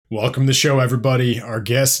Welcome to the show, everybody. Our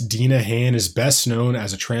guest, Dina Han, is best known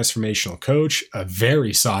as a transformational coach, a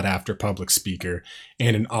very sought-after public speaker,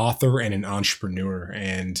 and an author and an entrepreneur.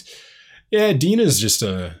 And yeah, Dina's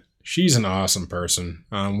she's an awesome person.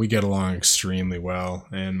 We get along extremely well.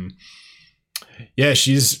 And yeah,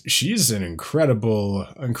 she's an incredible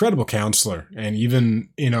counselor. And even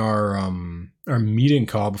in our meeting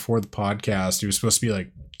call before the podcast, it was supposed to be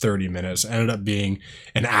like 30 minutes, ended up being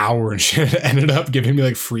an hour, and she ended up giving me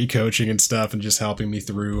like free coaching and stuff and just helping me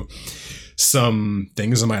through some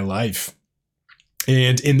things in my life.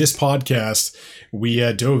 And in this podcast, we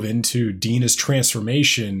dove into Dina's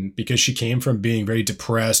transformation because she came from being very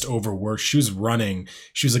depressed, overworked. She was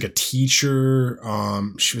like a teacher.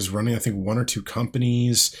 She was running, I think, one or two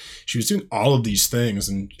companies. She was doing all of these things.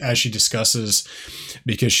 And as she discusses,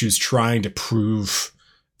 because she was trying to prove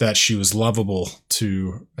that she was lovable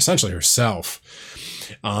to essentially herself.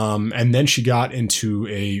 And then she got into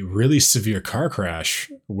a really severe car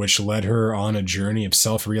crash, which led her on a journey of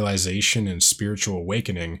self-realization and spiritual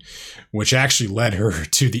awakening, which actually led her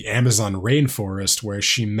to the Amazon rainforest, where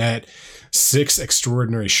she met 6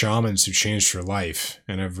 extraordinary shamans who changed her life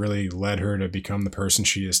and have really led her to become the person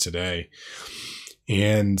she is today.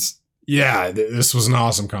 And yeah, this was an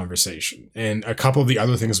awesome conversation. And a couple of the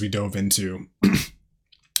other things we dove into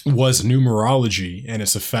was numerology and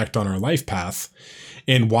its effect on our life path,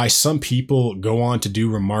 and why some people go on to do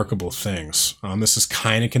remarkable things. This is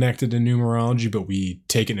kind of connected to numerology, but we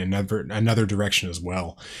take it in another direction as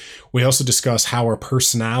well. We also discuss how our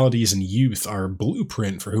personalities in youth are a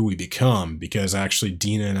blueprint for who we become, because actually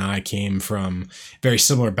Dina and I came from very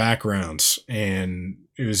similar backgrounds, and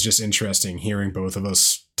it was just interesting hearing both of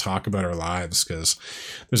us talk about our lives because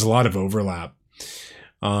there's a lot of overlap.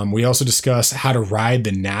 We also discuss how to ride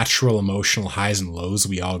the natural emotional highs and lows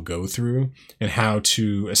we all go through, and how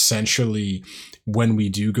to essentially, when we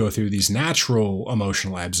do go through these natural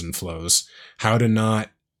emotional ebbs and flows, how to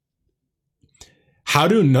not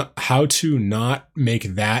make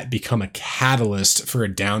that become a catalyst for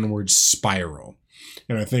a downward spiral.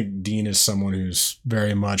 And I think Dean is someone who's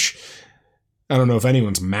very much, I don't know if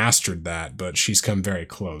anyone's mastered that, but she's come very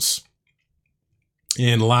close.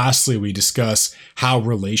 And lastly, we discuss how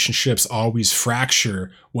relationships always fracture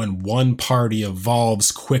when one party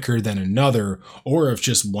evolves quicker than another, or if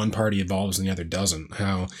just one party evolves and the other doesn't,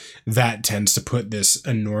 how that tends to put this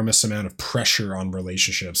enormous amount of pressure on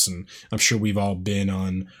relationships. And I'm sure we've all been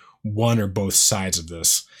on one or both sides of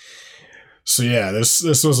this. So yeah, this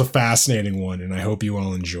was a fascinating one, and I hope you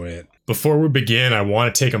all enjoy it. Before we begin, I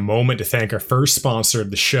want to take a moment to thank our first sponsor of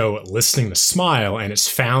the show, Listening to Smile, and its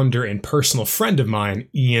founder and personal friend of mine,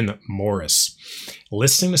 Ian Morris.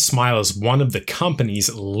 Listening to Smile is one of the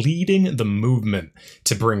companies leading the movement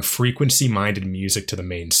to bring frequency-minded music to the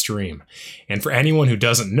mainstream. And for anyone who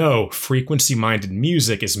doesn't know, frequency-minded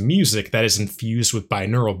music is music that is infused with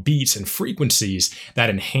binaural beats and frequencies that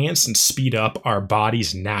enhance and speed up our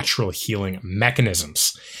body's natural healing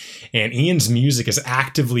mechanisms. And Ian's music is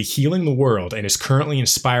actively healing the world and is currently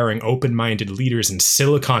inspiring open-minded leaders in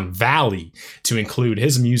Silicon Valley to include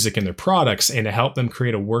his music in their products and to help them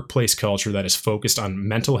create a workplace culture that is focused on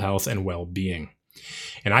mental health and well-being.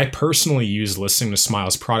 And I personally use Listening to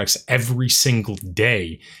Smile's products every single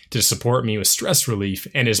day to support me with stress relief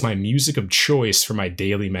and is my music of choice for my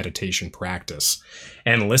daily meditation practice.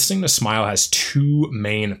 And Listening to Smile has 2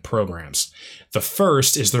 main programs. The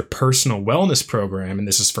first is their personal wellness program, and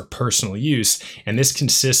this is for personal use, and this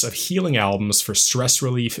consists of healing albums for stress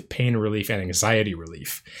relief, pain relief, and anxiety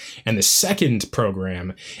relief. And the second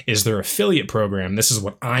program is their affiliate program. This is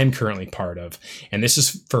what I'm currently part of, and this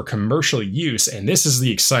is for commercial use, and this is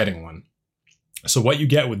the exciting one. So what you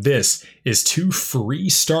get with this is 2 free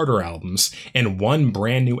starter albums and 1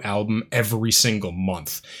 brand new album every single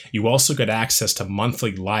month. You also get access to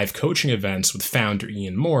monthly live coaching events with founder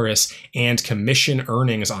Ian Morris and commission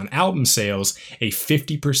earnings on album sales, a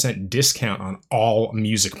 50% discount on all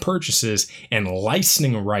music purchases, and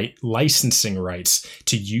licensing rights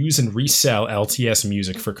to use and resell LTS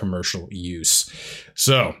music for commercial use.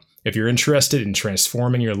 So, if you're interested in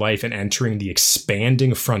transforming your life and entering the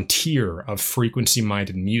expanding frontier of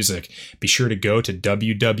frequency-minded music, be sure to go to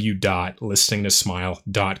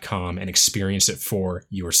www.listeningtosmile.com and experience it for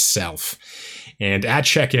yourself. And at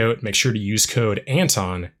checkout, make sure to use code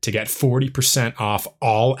Anton to get 40% off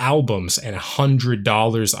all albums and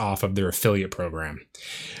 $100 off of their affiliate program.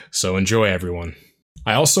 So enjoy, everyone.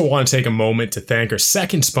 I also want to take a moment to thank our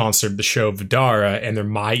second sponsor of the show, Vidara, and their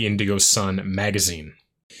My Indigo Sun magazine.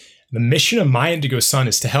 The mission of My Indigo Sun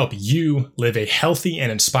is to help you live a healthy and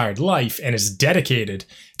inspired life, and is dedicated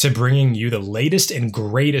to bringing you the latest and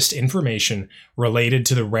greatest information related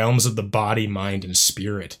to the realms of the body, mind, and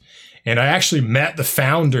spirit. And I actually met the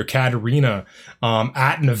founder, Katerina,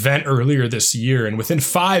 at an event earlier this year. And within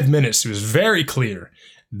 5 minutes, it was very clear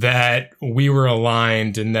that we were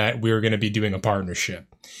aligned and that we were going to be doing a partnership.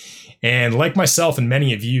 And like myself and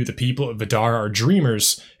many of you, the people of Vdara are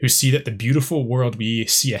dreamers who see that the beautiful world we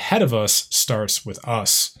see ahead of us starts with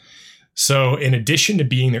us. So in addition to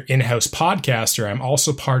being their in-house podcaster, I'm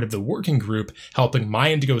also part of the working group helping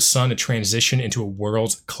My Indigo Sun to transition into a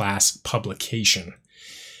world-class publication.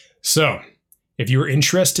 So, if you are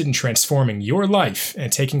interested in transforming your life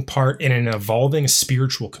and taking part in an evolving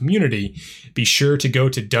spiritual community, be sure to go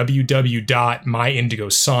to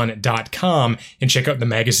www.myindigosun.com and check out the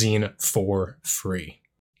magazine for free.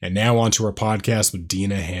 And now on to our podcast with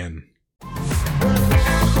Dina Han.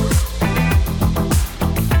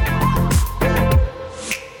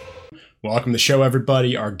 Welcome to the show,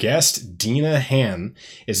 everybody. Our guest, Dina Han,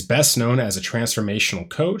 is best known as a transformational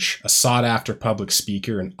coach, a sought-after public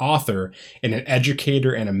speaker, an author, and an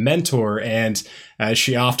educator and a mentor. And as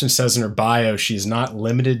she often says in her bio, she's not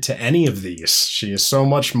limited to any of these. She is so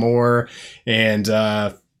much more. And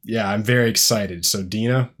I'm very excited. So,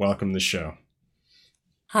 Dina, welcome to the show.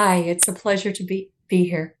 Hi, it's a pleasure to be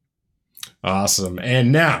here. Awesome.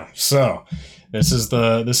 And now, this is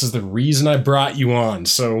the reason I brought you on.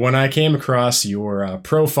 So when I came across your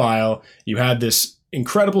profile, you had this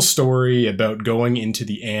incredible story about going into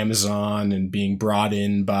the Amazon and being brought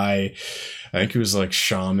in by, I think it was like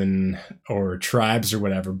shaman or tribes or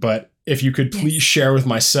whatever. But if you could please share with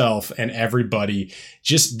myself and everybody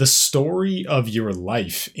just the story of your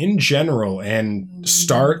life in general, and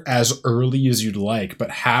start as early as you'd like. But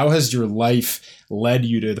how has your life led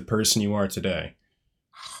you to the person you are today?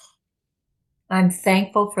 I'm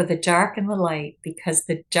thankful for the dark and the light, because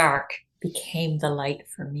the dark became the light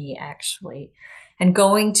for me, actually. And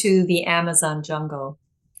going to the Amazon jungle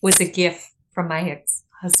was a gift from my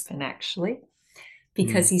ex-husband, actually,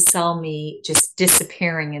 because he saw me just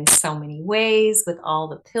disappearing in so many ways with all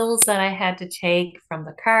the pills that I had to take from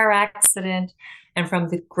the car accident and from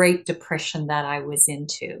the Great Depression that I was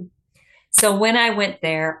into. So when I went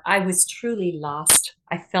there, I was truly lost.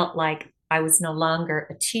 I felt like I was no longer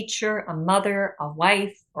a teacher, a mother, a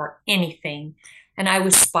wife, or anything. And I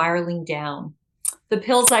was spiraling down. The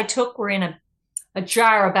pills I took were in a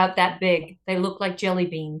jar about that big. They looked like jelly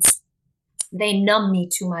beans. They numbed me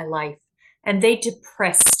to my life, and they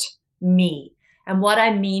depressed me. And what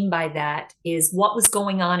I mean by that is what was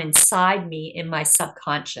going on inside me in my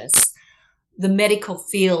subconscious. The medical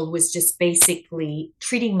field was just basically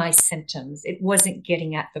treating my symptoms. It wasn't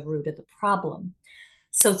getting at the root of the problem.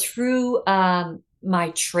 So through my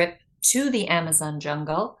trip to the Amazon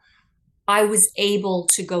jungle, I was able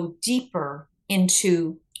to go deeper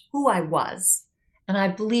into who I was. And I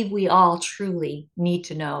believe we all truly need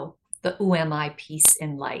to know the who am I piece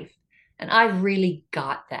in life. And I really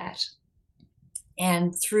got that.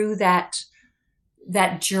 And through that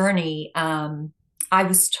journey, I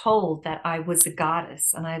was told that I was a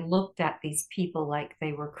goddess, and I looked at these people like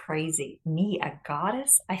they were crazy. Me, a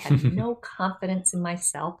goddess? I had no confidence in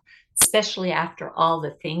myself, especially after all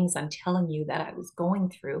the things I'm telling you that I was going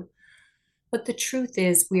through. But the truth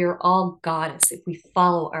is, we are all goddess if we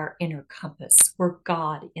follow our inner compass. We're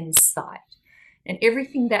God inside. And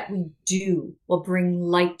everything that we do will bring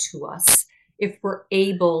light to us if we're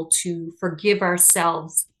able to forgive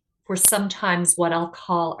ourselves for sometimes what I'll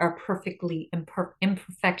call our perfectly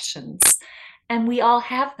imperfections. And we all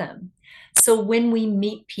have them. So when we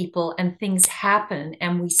meet people and things happen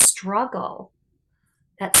and we struggle,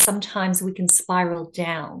 that sometimes we can spiral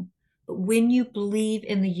down. But when you believe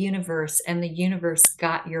in the universe and the universe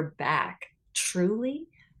got your back, truly,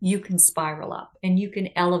 you can spiral up and you can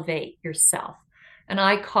elevate yourself. And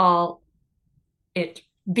I call it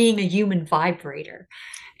being a human vibrator.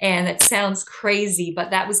 And it sounds crazy, but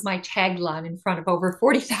that was my tagline in front of over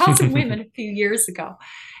 40,000 women a few years ago.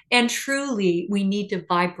 And truly, we need to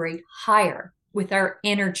vibrate higher with our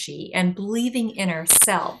energy and believing in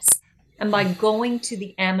ourselves. And by going to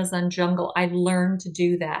the Amazon jungle, I learned to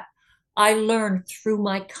do that. I learned through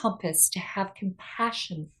my compass to have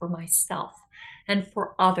compassion for myself and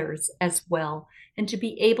for others as well, and to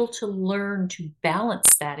be able to learn to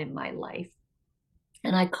balance that in my life.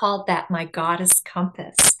 And I called that my goddess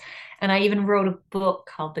compass. And I even wrote a book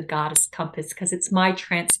called The Goddess Compass, because it's my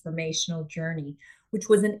transformational journey, which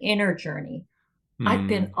was an inner journey. I've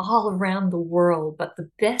been all around the world, but the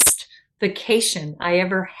best vacation I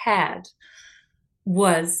ever had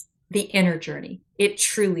was the inner journey. It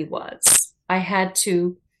truly was. I had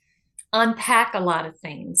to unpack a lot of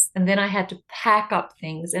things, and then I had to pack up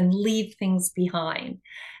things and leave things behind.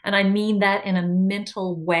 And I mean that in a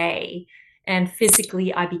mental way. And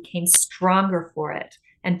physically, I became stronger for it.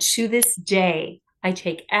 And to this day, I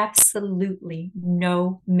take absolutely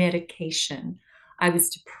no medication. I was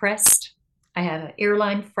depressed. I had an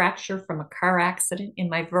airline fracture from a car accident in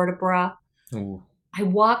my vertebra. Ooh. I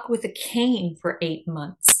walked with a cane for 8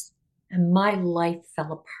 months, and my life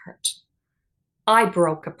fell apart. I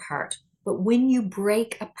broke apart. But when you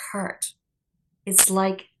break apart, it's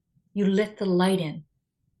like you let the light in.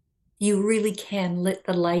 You really can let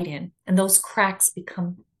the light in, and those cracks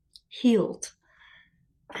become healed.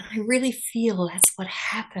 And I really feel that's what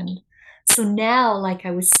happened. So now, like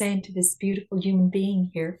I was saying to this beautiful human being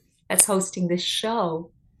here that's hosting this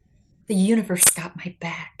show, the universe got my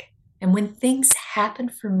back. And when things happen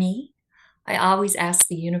for me, I always ask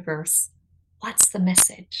the universe, what's the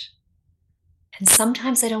message? And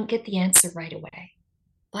sometimes I don't get the answer right away,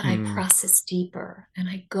 but I process deeper and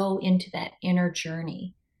I go into that inner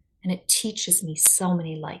journey, and it teaches me so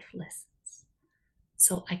many life lessons.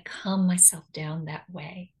 So I calm myself down that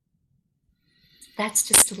way. That's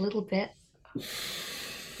just a little bit. I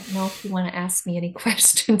don't know if you want to ask me any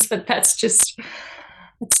questions, but that's just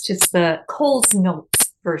the Cole's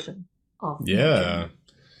Notes version of Yeah.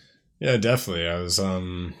 Yeah, definitely. I was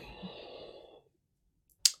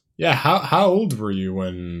yeah, how old were you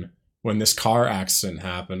when this car accident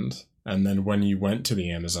happened, and then when you went to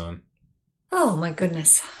the Amazon? Oh my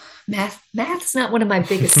goodness. Math's not one of my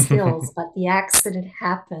biggest skills, but the accident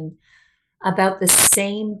happened about the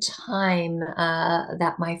same time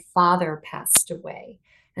that my father passed away.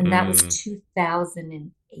 And that was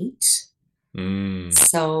 2008.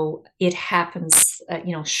 So it happens,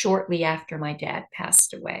 shortly after my dad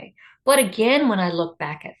passed away. But again, when I look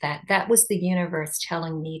back at that, that was the universe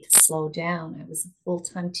telling me to slow down. I was a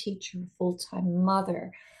full-time teacher, a full-time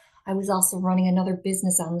mother. I was also running another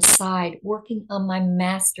business on the side, working on my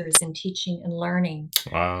master's in teaching and learning.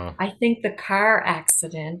 Wow. I think the car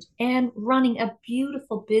accident and running a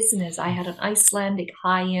beautiful business. I had an Icelandic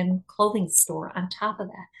high-end clothing store on top of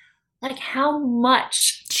that. Like, how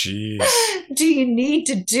much Jeez. do you need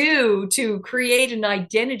to do to create an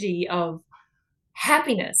identity of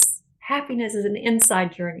happiness? Happiness is an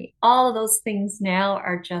inside journey. All of those things now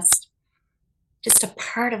are just a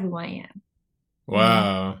part of who I am.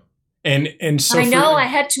 Wow. And so I know I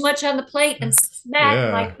had too much on the plate, and smack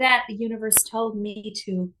Yeah. like that, the universe told me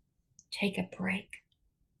to take a break,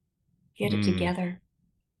 get it together.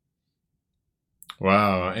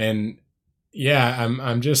 Wow. And yeah,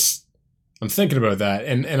 I'm thinking about that,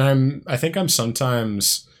 and I think I'm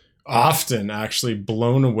sometimes often actually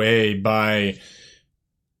blown away by,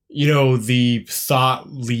 the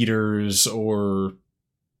thought leaders or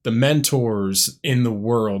the mentors in the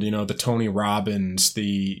world, the Tony Robbins,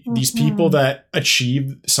 these people that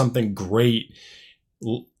achieve something great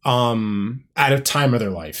at a time of their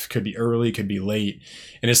life. Could be early, could be late.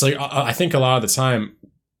 And it's like, I think a lot of the time,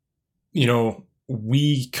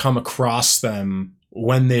 we come across them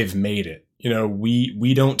when they've made it.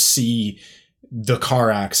 We don't see the car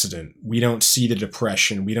accident. We don't see the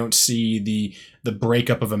depression. We don't see the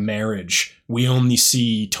breakup of a marriage. We only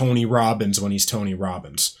see Tony Robbins when he's Tony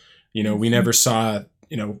Robbins. We never saw,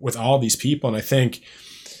 with all these people. And I think,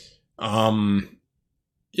 I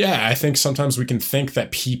think sometimes we can think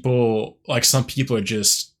that people, like some people are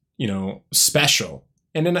just, special.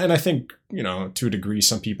 And I think, to a degree,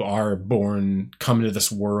 some people are born, come into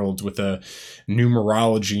this world with a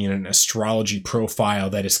numerology and an astrology profile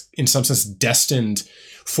that is, in some sense, destined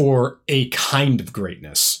for a kind of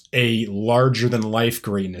greatness, a larger than life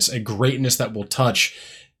greatness, a greatness that will touch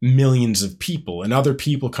millions of people. And other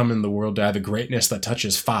people come in the world to have a greatness that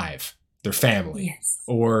touches 5, their family. Yes.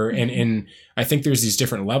 Or, and I think there's these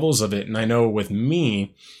different levels of it. And I know with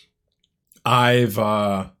me, I've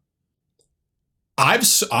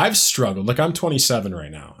struggled. Like, I'm 27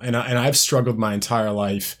 right now, and I've struggled my entire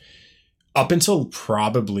life up until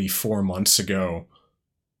probably 4 months ago.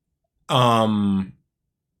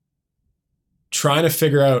 Trying to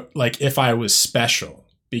figure out, like, if I was special,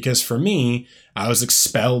 because for me, I was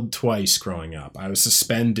expelled twice growing up. I was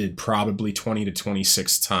suspended probably 20 to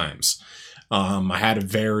 26 times. I had a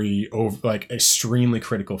very extremely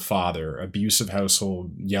critical father, abusive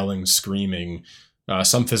household, yelling, screaming,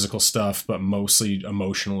 some physical stuff, but mostly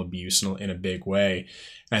emotional abuse in a big way.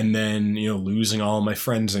 And then, losing all my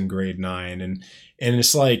friends in grade 9. And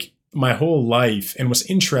it's like my whole life. And what's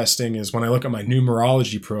interesting is when I look at my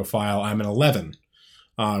numerology profile, I'm an 11,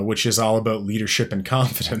 which is all about leadership and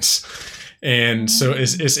confidence. And so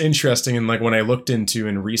it's interesting. And like when I looked into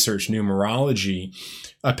and researched numerology,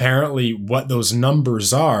 apparently what those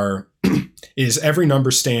numbers are is every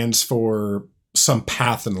number stands for some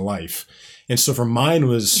path in life. And so for mine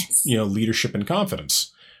was, leadership and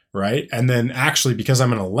confidence. Right. And then actually, because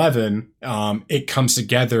I'm an 11, it comes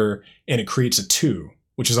together and it creates a 2,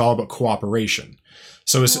 which is all about cooperation.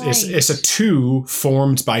 So it's a 2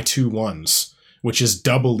 formed by 2 1s, which is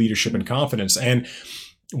double leadership and confidence. And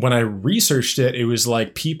when I researched it, it was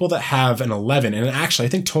like people that have an 11, and actually I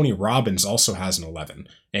think Tony Robbins also has an 11,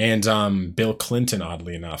 and Bill Clinton,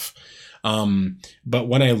 oddly enough. But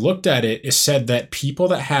when I looked at it, it said that people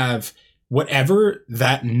that have whatever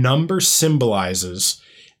that number symbolizes,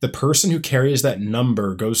 the person who carries that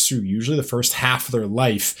number goes through usually the first half of their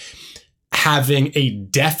life having a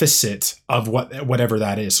deficit of whatever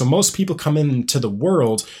that is. So most people come into the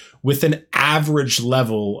world with an average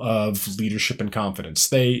level of leadership and confidence.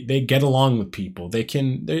 They get along with people. They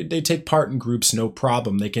take part in groups, no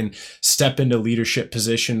problem. They can step into leadership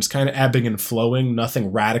positions, kind of ebbing and flowing,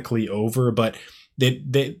 nothing radically over, but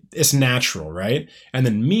it's natural, right? And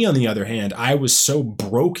then me, on the other hand, I was so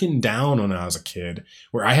broken down when I was a kid,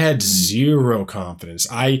 where I had zero confidence.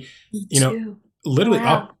 Literally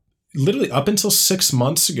up until 6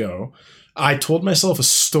 months ago, I told myself a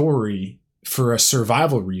story for a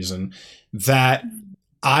survival reason that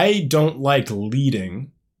I don't like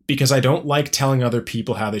leading because I don't like telling other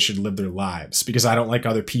people how they should live their lives, because I don't like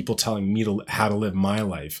other people telling me how to live my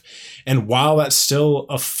life. And while that's still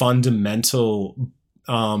a fundamental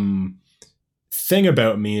thing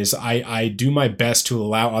about me, is I do my best to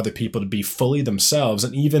allow other people to be fully themselves.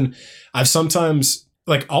 And even I've sometimes,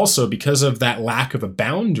 like, also because of that lack of a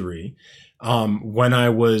boundary, when I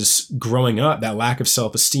was growing up, that lack of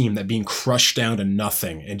self-esteem, that being crushed down to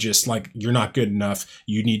nothing and just like, you're not good enough,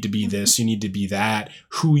 you need to be this, you need to be that,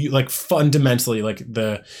 who you, like, fundamentally, like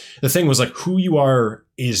the thing was like, who you are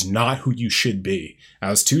is not who you should be. I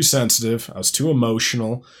was too sensitive, I was too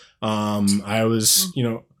emotional, I was,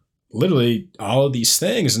 literally all of these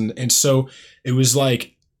things. And so it was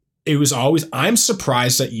like, it was always, I'm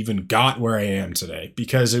surprised I even got where I am today,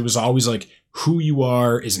 because it was always like, who you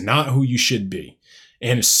are is not who you should be.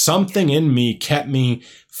 And something in me kept me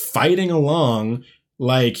fighting along,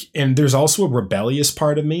 like, and there's also a rebellious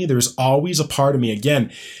part of me. There's always a part of me,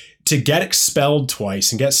 again, to get expelled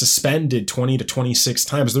twice and get suspended 20 to 26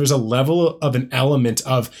 times. There's a level of an element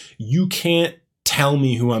of, you can't tell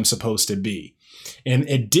me who I'm supposed to be. And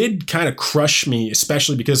it did kind of crush me,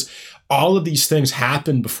 especially because all of these things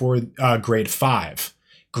happened before grade 5.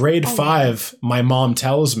 Grade 5, my mom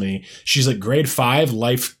tells me, she's like, grade 5,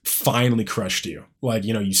 life finally crushed you. Like,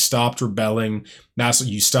 you stopped rebelling.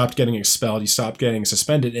 You stopped getting expelled. You stopped getting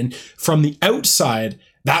suspended. And from the outside,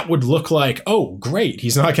 that would look like, oh, great,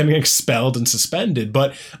 he's not getting expelled and suspended.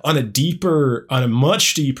 But on a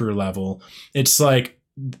much deeper level, it's like,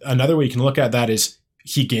 another way you can look at that is,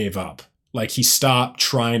 he gave up. Like, he stopped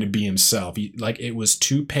trying to be himself. It was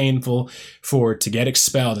too painful to get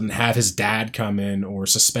expelled and have his dad come in or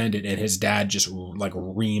suspended, and his dad just like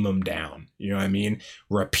ream him down. You know what I mean?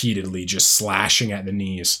 Repeatedly, just slashing at the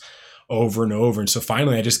knees over and over. And so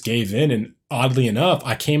finally I just gave in. And oddly enough,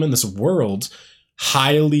 I came in this world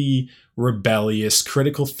highly rebellious,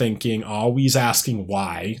 critical thinking, always asking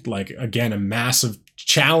why. Like, again, a massive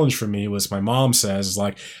challenge for me was, my mom says,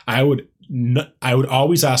 like, I would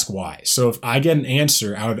always ask why. So if I get an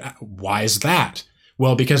answer, why is that?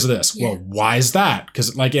 Well, because of this. Yeah. Well, why is that?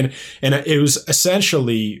 Because and it was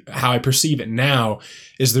essentially how I perceive it now,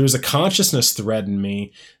 is there's a consciousness thread in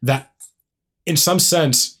me that, in some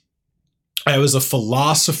sense, I was a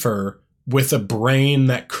philosopher with a brain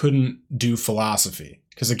that couldn't do philosophy.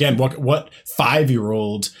 Because again, what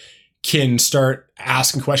 5-year-old can start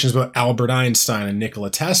asking questions about Albert Einstein and Nikola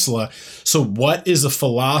Tesla? So what is a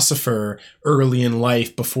philosopher early in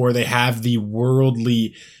life, before they have the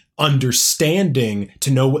worldly understanding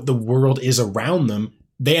to know what the world is around them?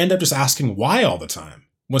 They end up just asking why all the time.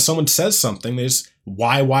 When someone says something, there's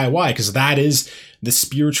why? Because that is the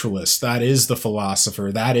spiritualist, that is the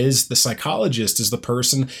philosopher, that is the psychologist, is the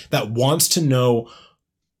person that wants to know,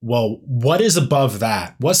 well, what is above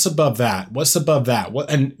that? What's above that? What's above that?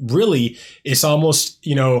 And really, it's almost,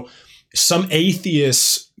 some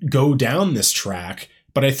atheists go down this track,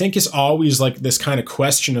 but I think it's always like this kind of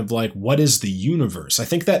question of like, what is the universe? I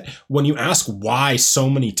think that when you ask why so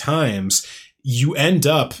many times, you end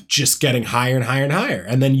up just getting higher and higher and higher.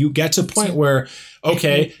 And then you get to a point where,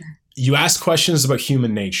 okay, you ask questions about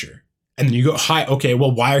human nature, and then you go, hi, okay,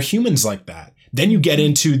 well, why are humans like that? Then you get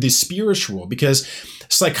into the spiritual, because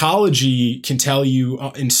psychology can tell you,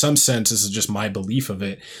 in some sense, this is just my belief of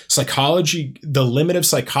it. Psychology, the limit of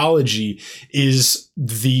psychology is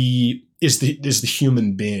the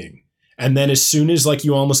human being. And then as soon as like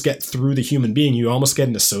you almost get through the human being, you almost get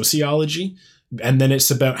into sociology. And then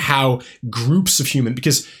it's about how groups of human,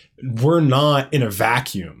 because we're not in a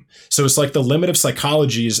vacuum. So it's like the limit of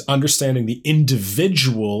psychology is understanding the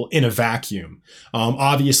individual in a vacuum.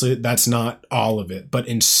 Obviously, that's not all of it, but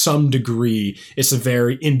in some degree, it's a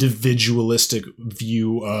very individualistic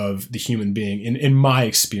view of the human being in my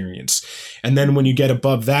experience. And then when you get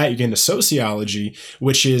above that, you get into sociology,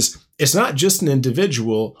 which is, it's not just an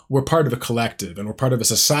individual. We're part of a collective, and we're part of a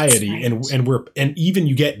society, right. and even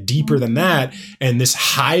you get deeper than that, and this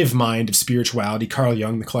hive mind of spirituality, Carl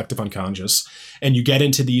Jung, the collective unconscious, and you get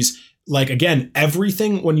into these, like, again,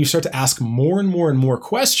 everything. When you start to ask more and more and more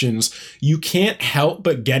questions, you can't help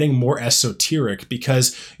but getting more esoteric,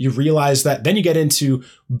 because you realize that then you get into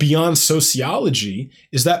beyond sociology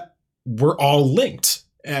is that we're all linked.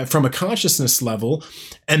 From a consciousness level.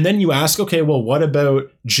 And then you ask, okay, well, what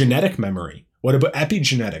about genetic memory? What about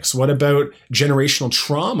epigenetics? What about generational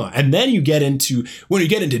trauma? And then you get into, when you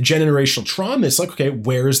get into generational trauma, it's like, okay,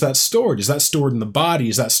 where is that stored? Is that stored in the body?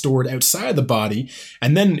 Is that stored outside the body?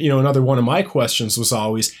 And then, another one of my questions was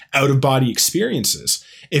always out of body experiences.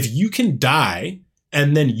 If you can die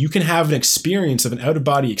and then you can have an experience of an out of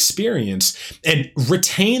body experience and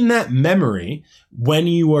retain that memory when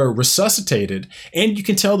you are resuscitated, and you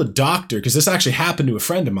can tell the doctor, because this actually happened to a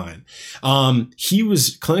friend of mine. He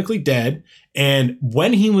was clinically dead. And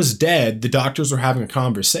when he was dead, the doctors were having a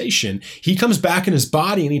conversation. He comes back in his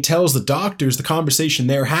body and he tells the doctors the conversation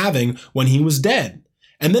they're having when he was dead.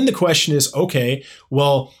 And then the question is, okay,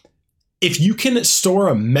 well, if you can store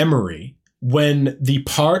a memory when the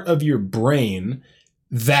part of your brain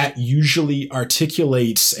that usually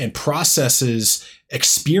articulates and processes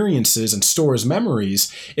experiences and stores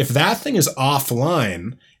memories, if that thing is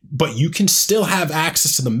offline, but you can still have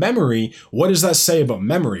access to the memory, what does that say about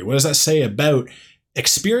memory? What does that say about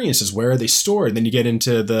experiences? Where are they stored? And then you get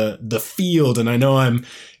into the field, and I know I'm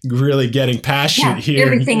really getting passionate here.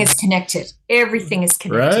 Everything is connected. Everything is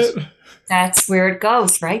connected. Right? That's where it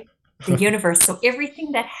goes, right? The universe. So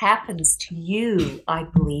everything that happens to you, I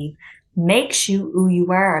believe, makes you who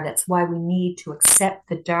you are. That's why we need to accept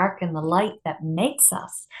the dark and the light that makes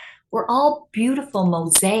us. We're all beautiful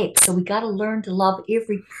mosaics, so we got to learn to love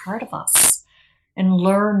every part of us and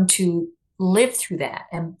learn to live through that.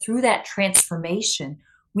 And through that transformation,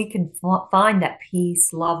 we can find that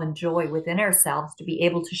peace, love, and joy within ourselves to be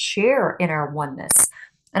able to share in our oneness.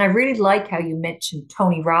 And I really like how you mentioned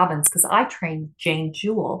Tony Robbins, because I trained Jane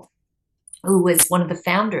Jewell, who was one of the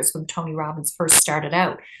founders when Tony Robbins first started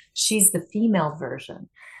out. She's the female version.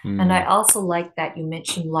 And I also like that you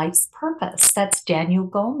mentioned life's purpose. That's Daniel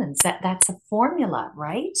Goleman's. That's a formula,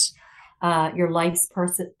 right? Your life's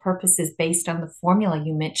purpose is based on the formula.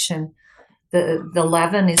 You mentioned the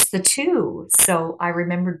 11 is the 2. So I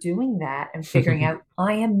remember doing that and figuring out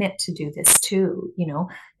I am meant to do this too.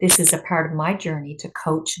 This is a part of my journey to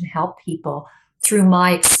coach and help people through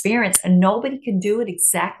my experience. And nobody can do it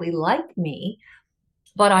exactly like me.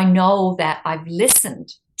 But I know that I've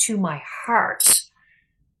listened to my heart.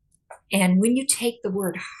 And when you take the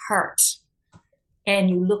word heart and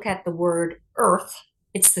you look at the word earth,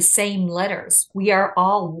 it's the same letters. We are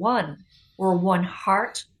all one. We're one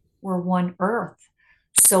heart. We're one earth.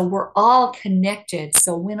 So we're all connected.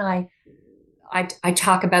 So when I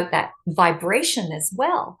talk about that vibration as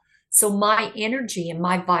well. So my energy and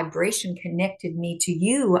my vibration connected me to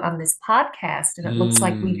you on this podcast. And it looks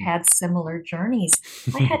like we've had similar journeys.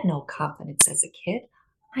 I had no confidence as a kid.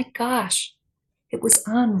 My gosh. It was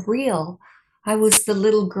unreal. I was the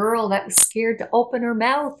little girl that was scared to open her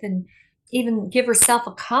mouth and even give herself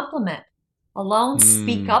a compliment, alone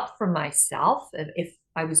speak up for myself if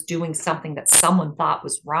I was doing something that someone thought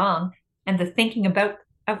was wrong. And the thinking about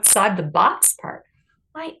outside the box part,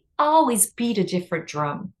 I always beat a different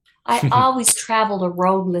drum. I always traveled a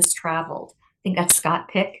road less traveled. I think that's Scott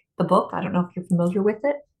Pick, the book. I don't know if you're familiar with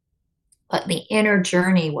it. But the inner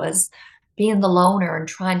journey was being the loner and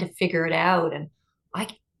trying to figure it out. And I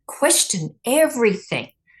question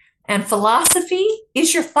everything. And philosophy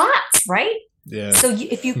is your thoughts, right? Yeah. So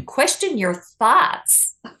if you question your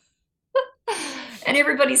thoughts and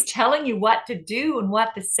everybody's telling you what to do and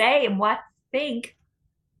what to say and what to think,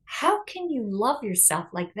 how can you love yourself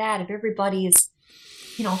like that if everybody is,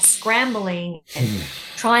 scrambling and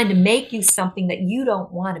trying to make you something that you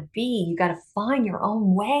don't want to be? You got to find your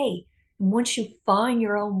own way. And once you find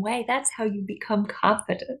your own way, that's how you become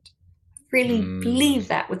confident. really believe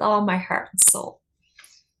that with all my heart and soul.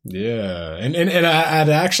 Yeah, and I'd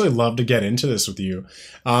actually love to get into this with you.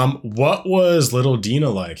 What was little Dina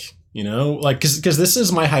like? You know, like because this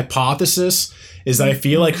is my hypothesis, is that I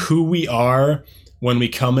feel like who we are when we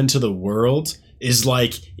come into the world is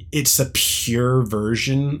like it's a pure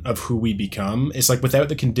version of who we become. It's like without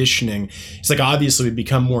the conditioning. It's like obviously we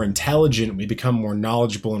become more intelligent, we become more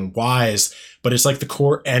knowledgeable and wise, but it's like the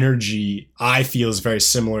core energy I feel is very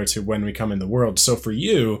similar to when we come in the world. So for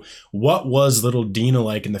you, what was little Dina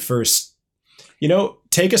like in the first,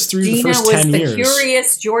 take us through the first 10 years. Dina was the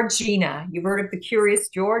curious Georgina. You've heard of the Curious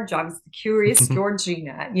George? I was the curious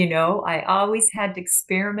Georgina. I always had to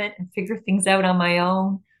experiment and figure things out on my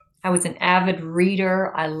own. I was an avid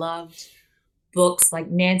reader. I loved books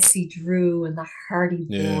like Nancy Drew and the Hardy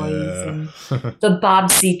Boys and the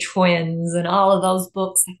Bobbsey Twins and all of those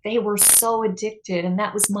books. They were so addicted, and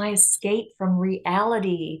that was my escape from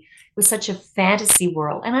reality. It was such a fantasy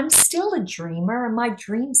world, and I'm still a dreamer, and my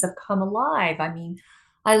dreams have come alive. I mean,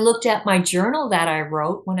 I looked at my journal that I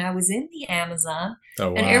wrote when I was in the Amazon,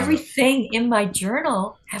 and everything in my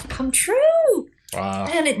journal have come true. Wow.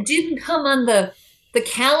 And it didn't come on the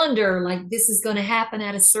calendar like this is going to happen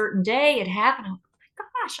at a certain day. It happened. Oh my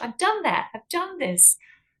gosh, I've done that. I've done this.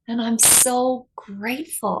 And I'm so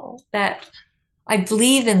grateful that I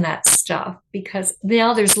believe in that stuff, because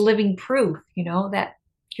now there's living proof, that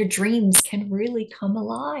your dreams can really come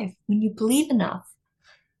alive when you believe enough.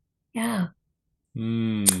 Yeah.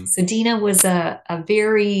 So Dina was a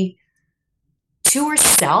very to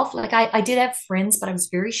herself. Like I did have friends, but I was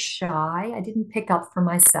very shy. I didn't pick up for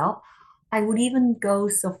myself. I would even go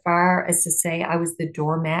so far as to say I was the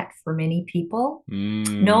doormat for many people.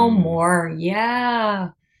 No more.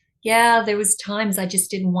 Yeah. Yeah. There was times I just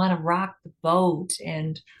didn't want to rock the boat,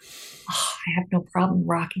 and I have no problem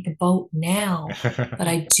rocking the boat now, but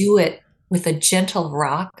I do it with a gentle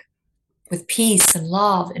rock, with peace and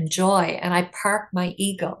love and joy. And I park my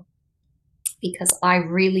ego, because I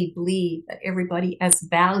really believe that everybody has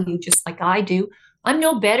value just like I do. I'm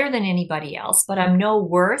no better than anybody else, but I'm no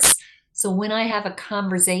worse. So when I have a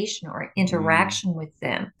conversation or interaction with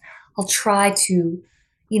them, I'll try to,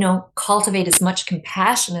 cultivate as much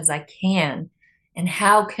compassion as I can. And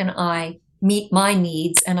how can I meet my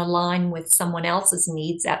needs and align with someone else's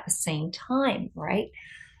needs at the same time, right?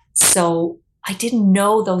 So I didn't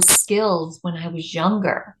know those skills when I was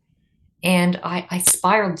younger. And I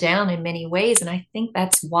spiraled down in many ways. And I think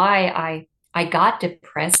that's why I got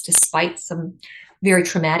depressed, despite some very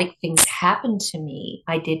traumatic things happened to me.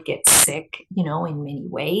 I did get sick, in many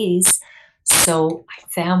ways. So I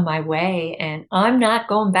found my way, and I'm not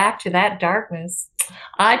going back to that darkness.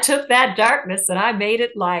 I took that darkness and I made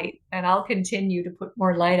it light, and I'll continue to put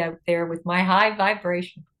more light out there with my high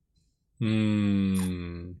vibration. Very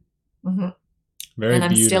and I'm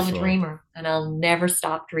beautiful. Still a dreamer, and I'll never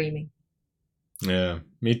stop dreaming. Yeah,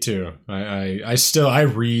 me too. I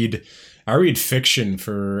read fiction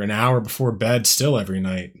for an hour before bed still every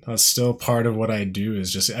night. That's still part of what I do,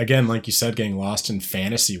 is just, again, like you said, getting lost in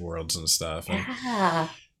fantasy worlds and stuff. Yeah.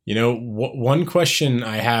 And, one question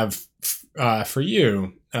I have for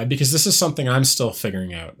you, because this is something I'm still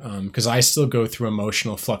figuring out, because I still go through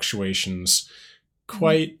emotional fluctuations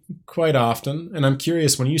quite often. And I'm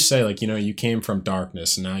curious, when you say, like, you came from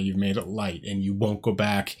darkness and now you've made it light and you won't go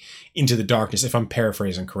back into the darkness, if I'm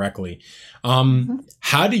paraphrasing correctly,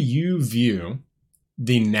 how do you view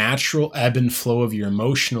the natural ebb and flow of your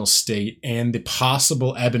emotional state and the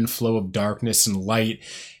possible ebb and flow of darkness and light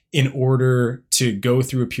in order to go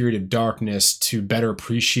through a period of darkness to better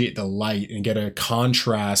appreciate the light and get a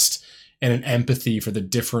contrast and an empathy for the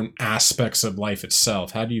different aspects of life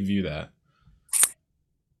itself? How do you view that?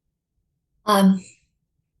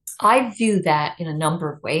 I view that in a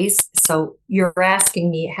number of ways. So you're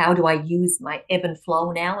asking me, how do I use my ebb and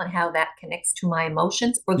flow now, and how that connects to my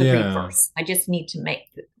emotions, or the reverse? I just need to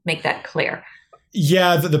make that clear.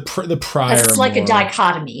 Yeah, the prior. It's like a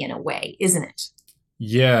dichotomy in a way, isn't it?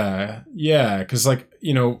 Yeah, because I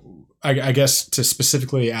guess to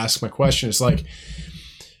specifically ask my question, it's like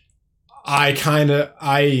I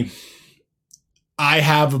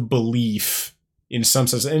have a belief, in some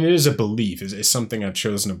sense, and it is a belief, it's something I've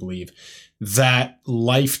chosen to believe, that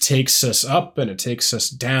life takes us up and it takes us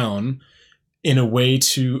down in a way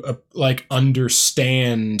to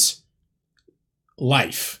understand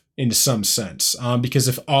life in some sense. Because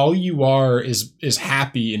if all you are is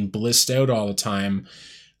happy and blissed out all the time,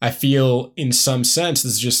 I feel in some sense,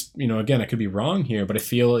 this is just, again, I could be wrong here, but I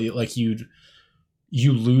feel like you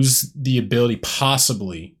lose the ability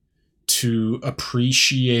possibly to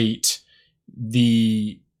appreciate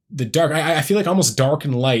the the dark. I feel like almost dark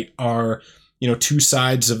and light are, two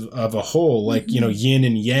sides of a whole, like, yin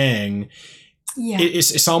and yang. Yeah.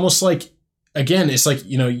 It's almost like, again, it's like,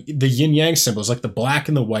 the yin yang symbol is like the black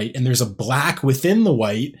and the white, and there's a black within the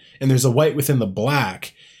white, and there's a white within the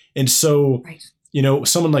black. And so, Right.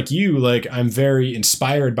 Someone like you, like, I'm very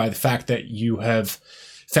inspired by the fact that you have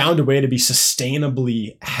found a way to be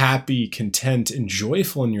sustainably happy, content, and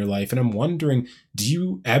joyful in your life. And I'm wondering, do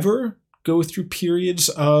you ever go through periods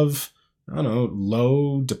of, I don't know,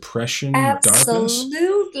 low depression, darkness?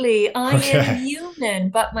 Absolutely. I Okay. am human,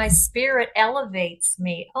 but my spirit elevates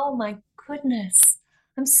me. Oh my goodness.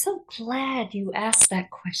 I'm so glad you asked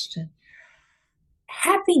that question.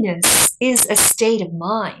 Happiness is a state of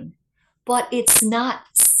mind, but it's not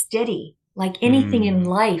steady. Like anything in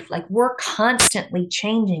life, like we're constantly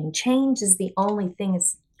changing. Change is the only thing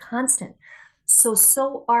is constant.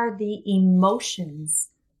 So are the emotions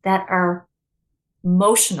that are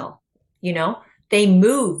emotional, they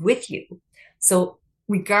move with you. So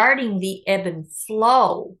regarding the ebb and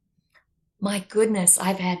flow, my goodness,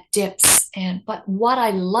 I've had dips, but what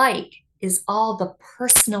I like is all the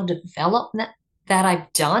personal development that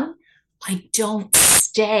I've done. I don't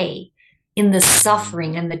stay in the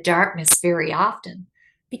suffering and the darkness very often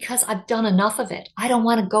because I've done enough of it. I don't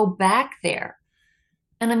want to go back there.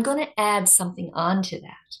 And I'm going to add something onto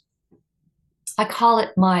that. I call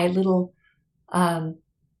it my little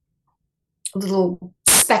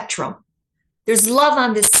spectrum. There's love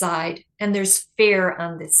on this side and there's fear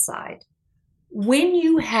on this side. When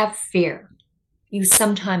you have fear, you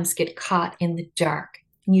sometimes get caught in the dark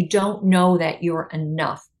and you don't know that you're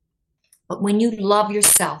enough. But when you love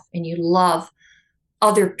yourself and you love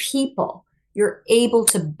other people, you're able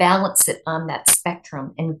to balance it on that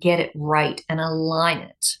spectrum and get it right and align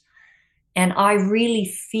it. And I really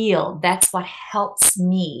feel that's what helps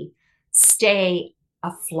me stay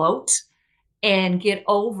afloat and get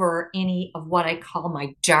over any of what I call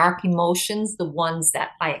my dark emotions, the ones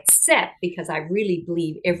that I accept, because I really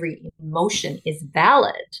believe every emotion is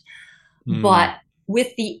valid. But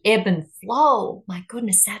with the ebb and flow, my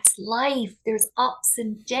goodness, that's life. There's ups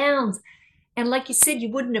and downs. And like you said, you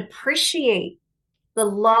wouldn't appreciate the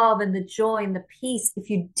love and the joy and the peace if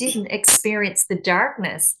you didn't experience the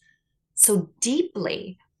darkness so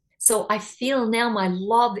deeply. So I feel now my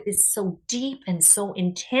love is so deep and so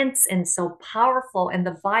intense and so powerful, and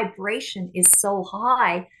the vibration is so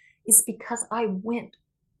high, is because I went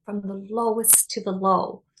from the lowest to the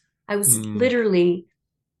low. I was literally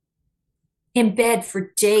in bed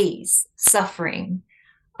for days suffering.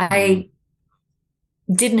 I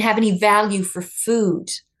didn't have any value for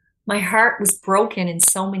food. My heart was broken in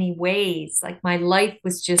so many ways. Like my life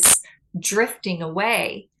was just drifting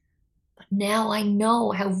away. But now I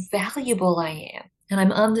know how valuable I am. And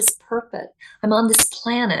I'm on this purpose. I'm on this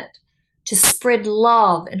planet to spread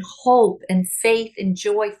love and hope and faith and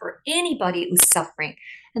joy for anybody who's suffering.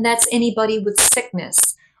 And that's anybody with sickness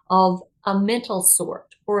of a mental sort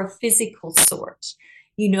or a physical sort,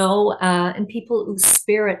 and people whose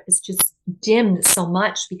spirit is just dimmed so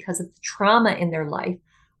much because of the trauma in their life.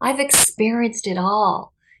 I've experienced it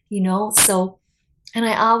all, so, and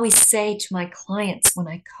I always say to my clients when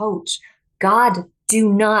I coach, God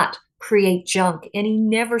do not create junk, and he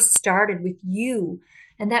never started with you.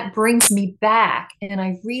 And that brings me back. And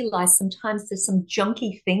I realize sometimes there's some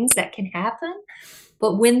junky things that can happen,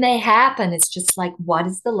 but when they happen, it's just like, what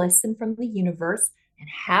is the lesson from the universe? And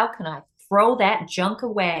how can I throw that junk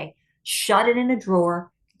away, shut it in a drawer,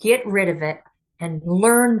 get rid of it, and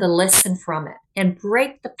learn the lesson from it and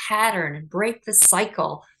break the pattern and break the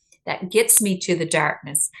cycle that gets me to the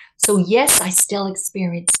darkness. So yes, I still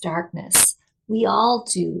experience darkness. We all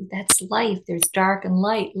do. That's life. There's dark and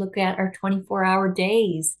light. Look at our 24-hour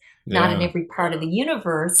days, not in every part of the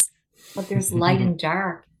universe, but there's light and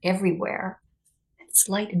dark everywhere. It's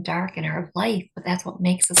light and dark in our life, but that's what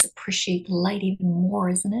makes us appreciate the light even more,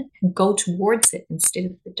 isn't it? And go towards it instead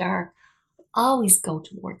of the dark. Always go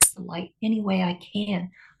towards the light any way I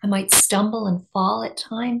can. I might stumble and fall at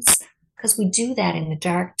times because we do that in the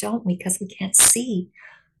dark, don't we? Because we can't see.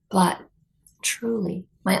 But truly,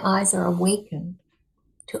 my eyes are awakened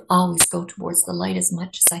to always go towards the light as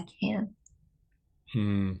much as I can.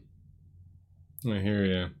 I hear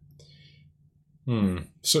you.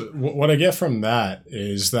 So what I get from that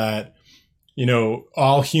is that,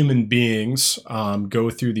 all human beings go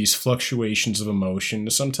through these fluctuations of emotion.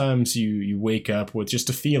 Sometimes you wake up with just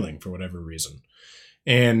a feeling for whatever reason.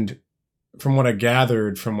 And from what I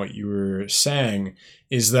gathered from what you were saying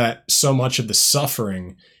is that so much of the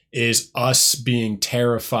suffering is us being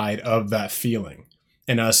terrified of that feeling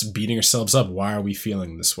and us beating ourselves up. Why are we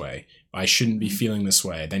feeling this way? I shouldn't be feeling this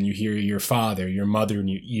way. Then you hear your father, your mother in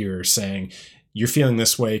your ear saying, you're feeling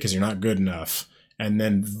this way because you're not good enough. And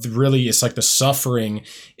then really it's like the suffering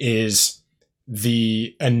is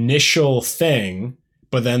the initial thing,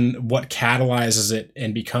 but then what catalyzes it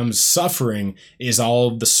and becomes suffering is all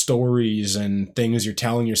of the stories and things you're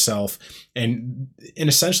telling yourself. And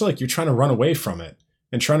essentially, like, you're trying to run away from it.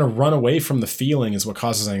 And trying to run away from the feeling is what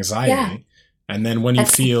causes anxiety. Yeah. And then when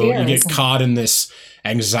that's you get caught in this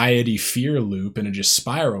anxiety fear loop and it just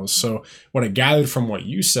spirals. So what I gathered from what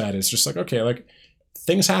you said is just like, okay, like,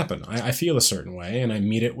 things happen. I feel a certain way and I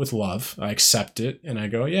meet it with love. I accept it and I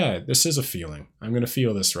go, yeah, this is a feeling. I'm going to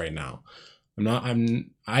feel this right now.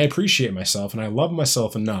 I appreciate myself and I love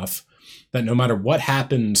myself enough that no matter what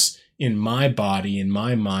happens in my body, in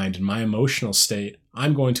my mind, in my emotional state,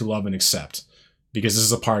 I'm going to love and accept because this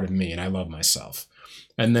is a part of me and I love myself.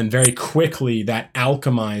 And then very quickly that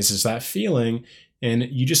alchemizes that feeling and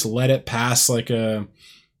you just let it pass like a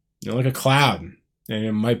cloud. And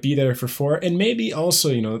it might be there for and maybe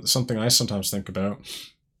also, something I sometimes think about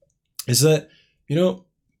is that,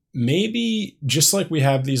 maybe just like we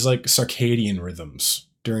have these like circadian rhythms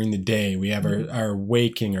during the day, we have our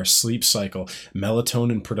waking, our sleep cycle,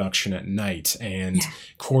 melatonin production at night, and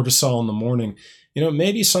cortisol in the morning.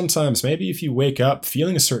 Maybe if you wake up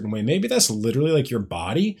feeling a certain way, maybe that's literally like your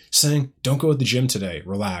body saying, don't go to the gym today,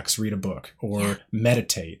 relax, read a book, or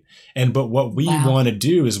meditate. But what we want to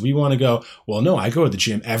do is we want to go, well, no, I go to the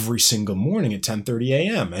gym every single morning at 10:30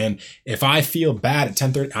 a.m. And if I feel bad at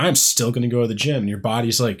 10:30, I'm still going to go to the gym. And your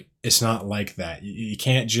body's like, it's not like that. You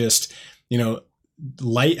can't just,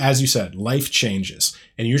 as you said, life changes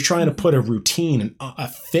and you're trying to put a routine, a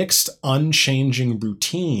fixed, unchanging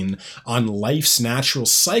routine on life's natural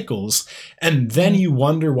cycles. And then you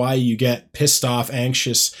wonder why you get pissed off,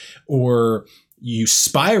 anxious, or you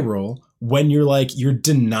spiral when you're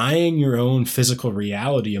denying your own physical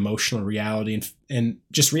reality, emotional reality, and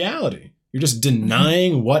just reality. You're just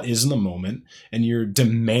denying what is in the moment and you're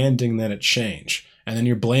demanding that it change. And then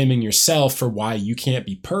you're blaming yourself for why you can't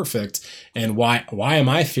be perfect and why am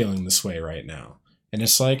I feeling this way right now? And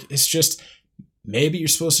it's like, it's just, maybe you're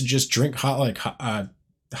supposed to just drink hot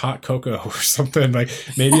cocoa or something. Like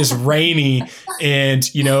maybe it's rainy and,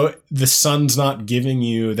 the sun's not giving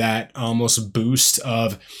you that almost boost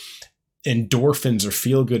of endorphins or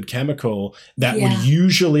feel-good chemical that would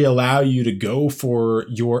usually allow you to go for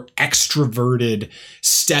your extroverted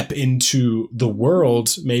step into the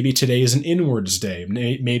world. Maybe today is an inwards day.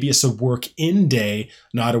 Maybe it's a work-in day,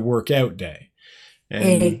 not a workout day.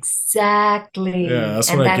 And exactly. Yeah,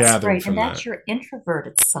 that's what I gathered right. from and that's your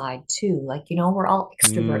introverted side too. Like, we're all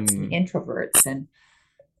extroverts and introverts, and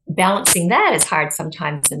balancing that is hard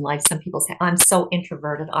sometimes in life. Some people say, I'm so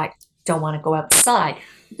introverted, I don't want to go outside.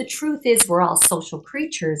 The truth is we're all social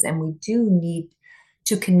creatures and we do need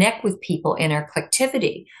to connect with people in our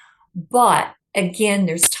collectivity. But again,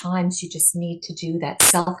 there's times you just need to do that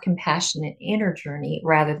self-compassionate inner journey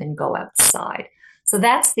rather than go outside. So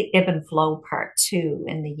that's the ebb and flow part too,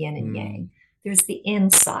 in the yin and yang. There's the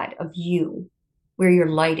inside of you where your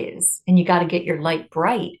light is, and you got to get your light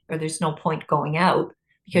bright or there's no point going out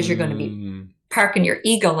because you're going to be parking your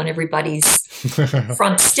ego on everybody's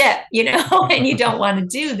front step, and you don't want to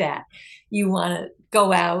do that. You want to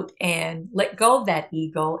go out and let go of that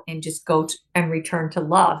ego and just go and return to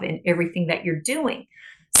love in everything that you're doing.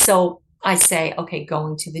 So I say, okay,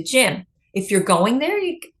 going to the gym. If you're going there,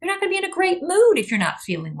 you're not going to be in a great mood if you're not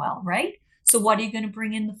feeling well, right? So what are you going to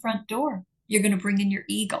bring in the front door? You're going to bring in your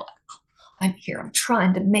ego. I'm here. I'm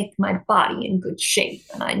trying to make my body in good shape,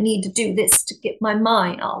 and I need to do this to get my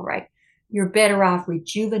mind all right. You're better off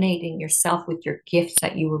rejuvenating yourself with your gifts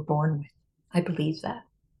that you were born with. I believe that.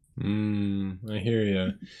 I hear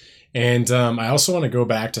you. And I also want to go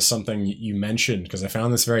back to something you mentioned because I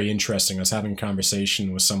found this very interesting. I was having a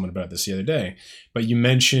conversation with someone about this the other day, but you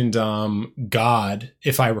mentioned God.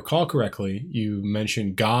 If I recall correctly, you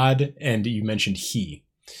mentioned God and you mentioned He.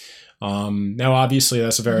 Now, obviously,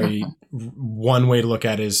 that's a very one way to look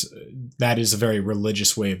at it is that is a very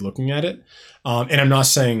religious way of looking at it. And I'm not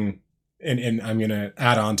saying, and I'm going to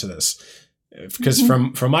add on to this because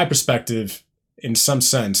from my perspective, in some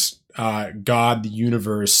sense, God, the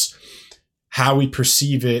universe, how we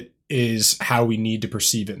perceive it is how we need to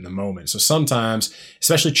perceive it in the moment. So sometimes,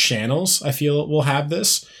 especially channels, I feel will have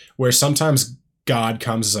this, where sometimes God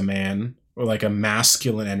comes as a man or like a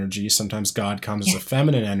masculine energy. Sometimes God comes as a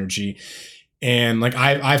feminine energy. And like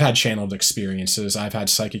I've had channeled experiences. I've had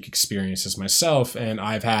psychic experiences myself. And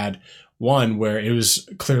I've had one where it was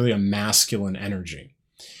clearly a masculine energy.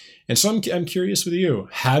 And so I'm curious with you,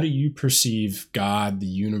 how do you perceive God, the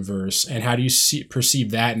universe, and how do you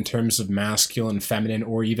perceive that in terms of masculine, feminine,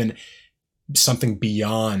 or even something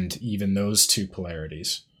beyond even those two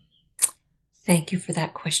polarities? Thank you for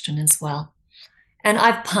that question as well. And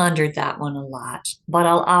I've pondered that one a lot, but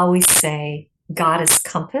I'll always say God is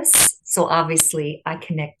compass. So obviously I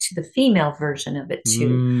connect to the female version of it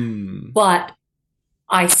too. But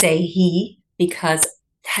I say he because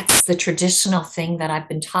that's the traditional thing that I've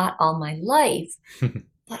been taught all my life.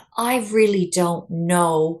 But I really don't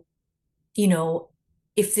know,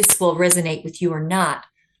 if this will resonate with you or not.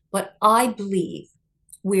 But I believe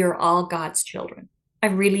we are all God's children. I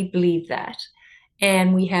really believe that.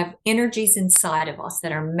 And we have energies inside of us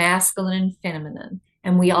that are masculine and feminine.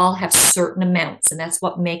 And we all have certain amounts. And that's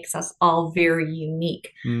what makes us all very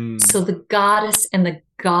unique. So the goddess and the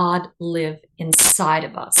God live inside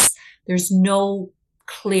of us. There's no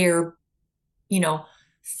clear,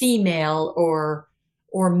 female or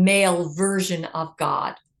male version of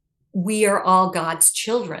God. We are all God's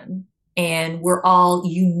children, and we're all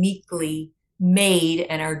uniquely made,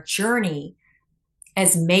 and our journey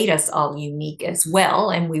has made us all unique as well,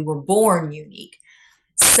 and we were born unique.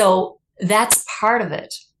 So that's part of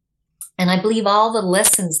it. And I believe all the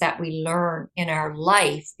lessons that we learn in our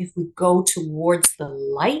life, if we go towards the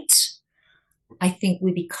light, I think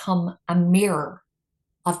we become a mirror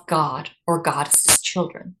of God or Goddess's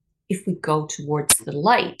children. If we go towards the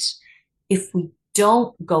light, if we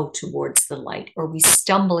don't go towards the light, or we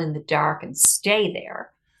stumble in the dark and stay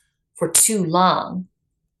there for too long,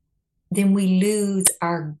 then we lose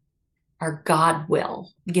our God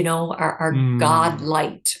will, our God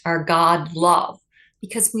light, our God love,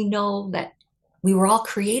 because we know that we were all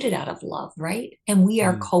created out of love, right? And we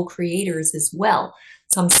are co-creators as well.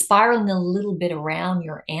 So I'm spiraling a little bit around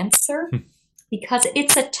your answer because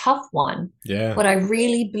it's a tough one. Yeah. But I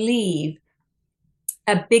really believe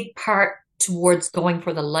a big part towards going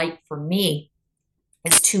for the light for me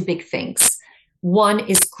is two big things. One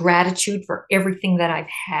is gratitude for everything that I've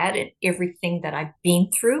had and everything that I've been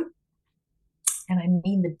through. And I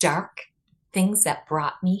mean the dark things that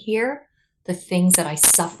brought me here, the things that I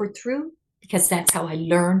suffered through, because that's how I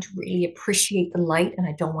learned to really appreciate the light, and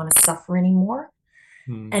I don't want to suffer anymore.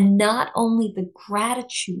 And not only the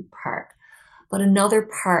gratitude part, but another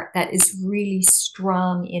part that is really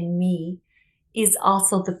strong in me is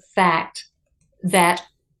also the fact that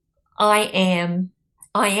I am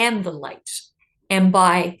the light. And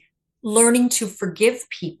by learning to forgive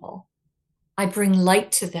people, I bring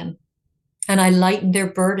light to them, and I lighten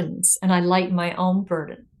their burdens, and I lighten my own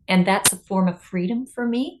burden. And that's a form of freedom for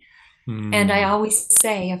me. And I always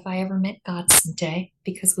say, if I ever met God someday,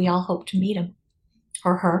 because we all hope to meet him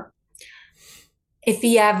or her, if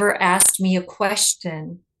he ever asked me a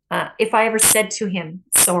question, if I ever said to him,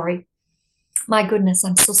 sorry, my goodness,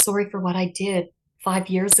 I'm so sorry for what I did 5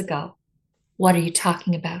 years ago. What are you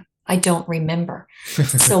talking about? I don't remember.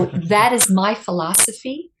 So that is my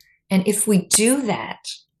philosophy. And if we do that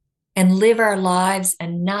and live our lives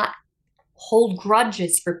and not hold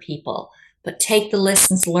grudges for people, but take the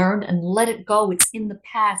lessons learned and let it go. It's in the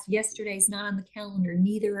past. Yesterday's not on the calendar.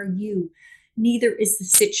 Neither are you. Neither is the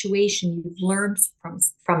situation. You've learned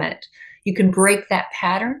from it. You can break that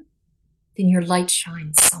pattern. Then your light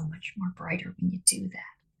shines so much more brighter when you do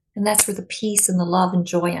that. And that's where the peace and the love and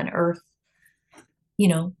joy on earth,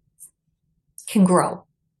 can grow.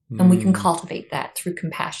 And we can cultivate that through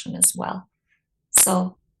compassion as well.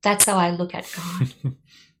 So that's how I look at God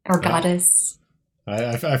or Goddess.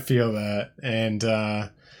 I feel that. And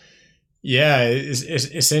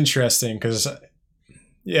it's interesting because,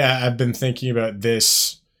 I've been thinking about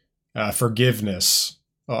this forgiveness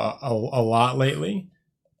a lot lately.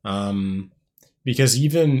 Because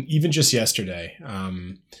even just yesterday,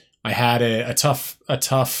 I had a tough,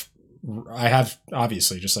 I have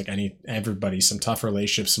obviously just like everybody, some tough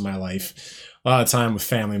relationships in my life, a lot of time with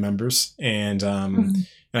family members, and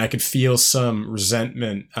I could feel some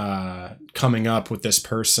resentment coming up with this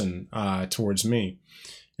person towards me.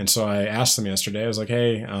 And so I asked them yesterday, I was like,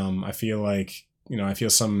 hey, I feel like, I feel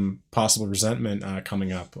some possible resentment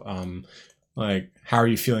coming up. Like, how are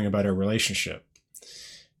you feeling about our relationship?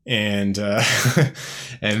 And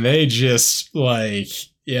and they just like,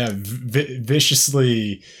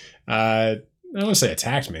 viciously, I don't want to say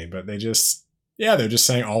attacked me, but they're just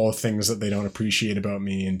saying all the things that they don't appreciate about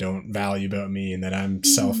me and don't value about me, and that I'm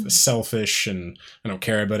selfish and I don't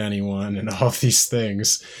care about anyone and all of these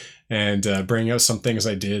things, and bring out some things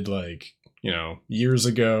I did like, years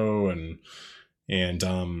ago and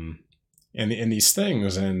these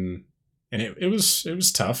things. And it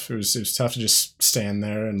was tough. It was tough to just stand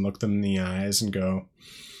there and look them in the eyes and go,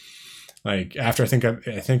 Like after I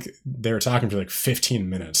think they were talking for like 15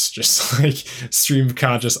 minutes, just like stream of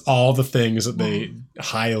conscious, all the things that they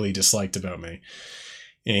highly disliked about me.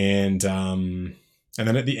 And then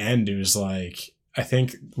at the end, it was like, I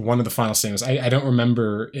think one of the final statements, I don't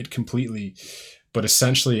remember it completely, but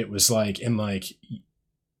essentially it was like, it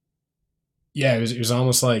was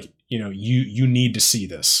almost like, you need to see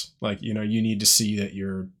this. Like, you need to see that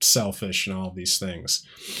you're selfish and all of these things.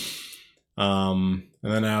 And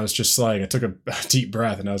then I was just like, I took a deep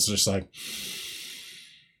breath and I was just like,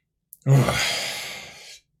 oh,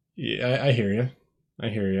 yeah, I hear you. I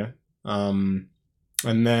hear you.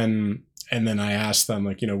 And then I asked them,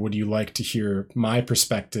 like, would you like to hear my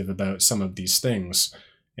perspective about some of these things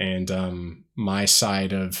and my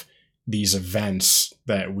side of these events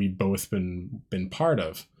that we've both been part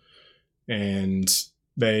of? And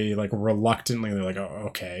they like reluctantly, they're like, oh,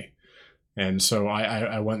 okay. And so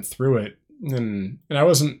I went through it, and I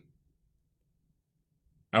wasn't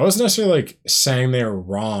necessarily like saying they were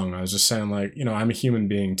wrong. I was just saying, like, I'm a human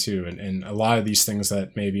being too, and a lot of these things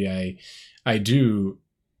that maybe I do,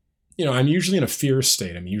 I'm usually in a fear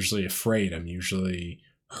state. I'm usually afraid. I'm usually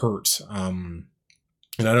hurt. And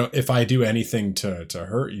if I do anything to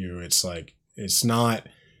hurt you, it's like,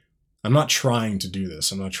 I'm not trying to do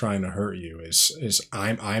this. I'm not trying to hurt you.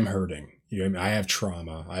 I'm hurting. I have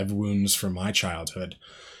trauma. I have wounds from my childhood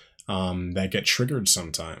that get triggered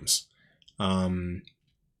sometimes. And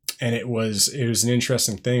it was an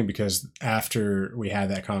interesting thing because after we had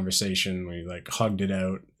that conversation, we like hugged it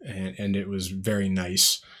out, and it was very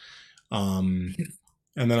nice. And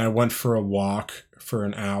then I went for a walk for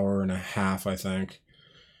an hour and a half, I think.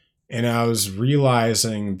 And I was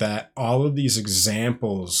realizing that all of these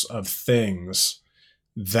examples of things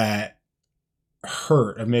that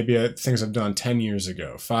hurt, of maybe things I've done 10 years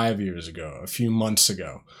ago, 5 years ago, a few months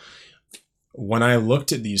ago, when I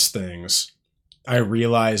looked at these things, I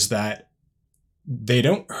realized that they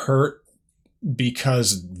don't hurt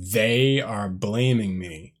because they are blaming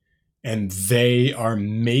me and they are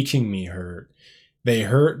making me hurt. They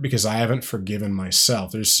hurt because I haven't forgiven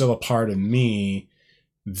myself. There's still a part of me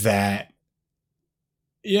that,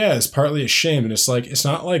 is partly ashamed. And it's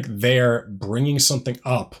not like they're bringing something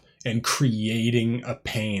up and creating a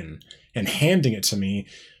pain and handing it to me.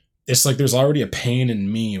 It's like there's already a pain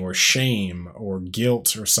in me, or shame or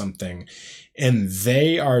guilt or something. And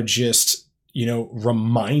they are just,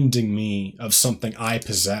 reminding me of something I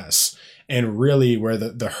possess. And really where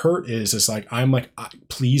the hurt is like, I'm like,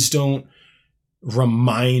 please don't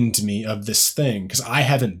remind me of this thing because I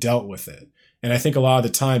haven't dealt with it. And I think a lot of the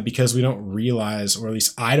time, because we don't realize, or at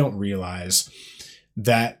least I don't realize,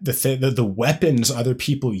 that the weapons other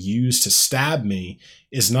people use to stab me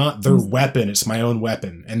is not their weapon, it's my own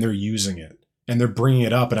weapon, and they're using it. And they're bringing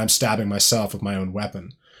it up, and I'm stabbing myself with my own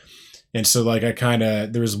weapon. And so, like,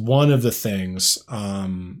 there was one of the things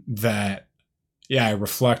that, I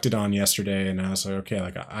reflected on yesterday, and I was like, okay,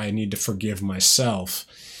 like, I need to forgive myself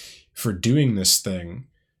for doing this thing.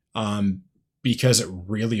 Because it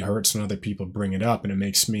really hurts when other people bring it up, and it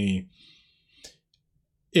makes me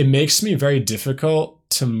very difficult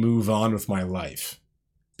to move on with my life,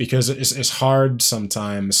 because it's hard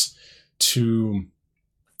sometimes to,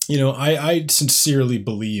 I sincerely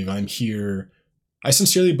believe I'm here. I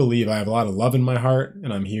sincerely believe I have a lot of love in my heart,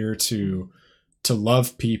 and I'm here to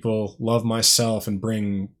love people, love myself, and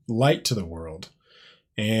bring light to the world.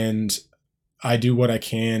 And I do what I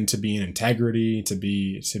can to be in integrity, to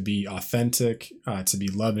be authentic, to be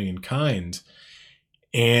loving and kind.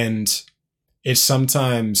 And it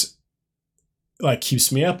sometimes like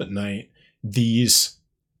keeps me up at night. These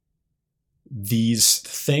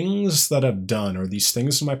things that I've done, or these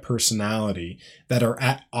things in my personality that are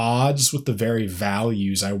at odds with the very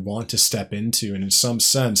values I want to step into. And in some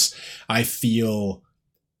sense, I feel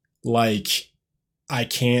like I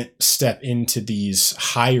can't step into these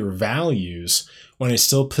higher values when I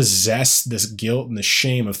still possess this guilt and the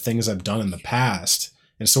shame of things I've done in the past.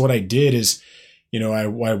 And so what I did is, I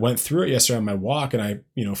went through it yesterday on my walk, and I,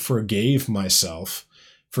 forgave myself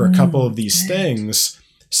for a couple of these things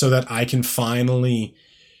so that I can finally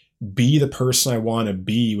be the person I want to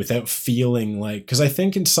be without feeling like, because I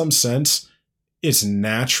think in some sense it's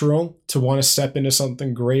natural to want to step into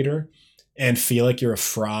something greater and feel like you're a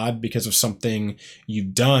fraud because of something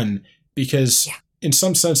you've done, because in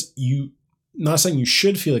some sense, not saying you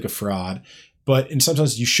should feel like a fraud, but in some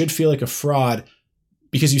sense you should feel like a fraud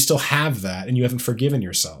because you still have that and you haven't forgiven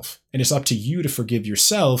yourself. And it's up to you to forgive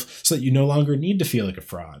yourself so that you no longer need to feel like a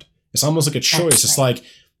fraud. It's almost like a choice. It's like,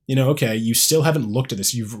 okay, you still haven't looked at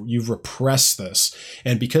this. You've repressed this.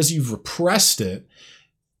 And because you've repressed it,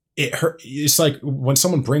 it hurt. It's like when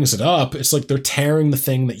someone brings it up, it's like they're tearing the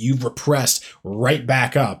thing that you've repressed right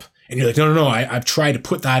back up. And you're like, no, I've tried to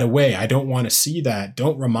put that away. I don't want to see that.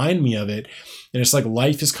 Don't remind me of it. And it's like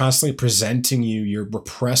life is constantly presenting you your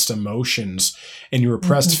repressed emotions and your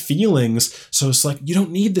repressed feelings. So it's like, you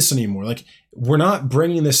don't need this anymore. Like, we're not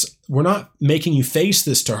making you face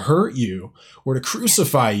this to hurt you or to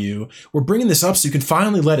crucify you. We're bringing this up so you can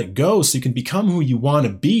finally let it go, so you can become who you want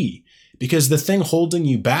to be. Because the thing holding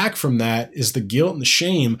you back from that is the guilt and the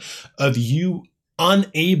shame of you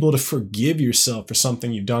unable to forgive yourself for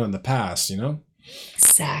something you've done in the past, you know?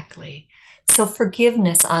 Exactly. So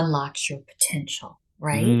forgiveness unlocks your potential,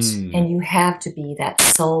 right? And you have to be that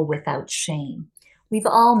soul without shame. We've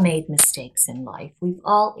all made mistakes in life. We've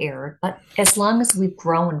all erred, but as long as we've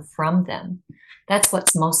grown from them, that's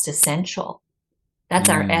what's most essential. That's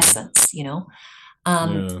our essence, you know?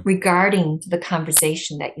 Regarding the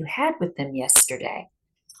conversation that you had with them yesterday,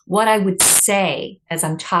 what I would say as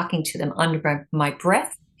I'm talking to them under my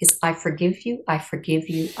breath is, I forgive you, I forgive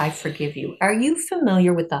you, I forgive you. Are you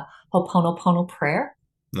familiar with the Ho'oponopono prayer?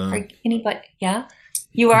 No. Anybody? Yeah?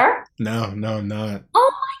 You are? No, I'm not.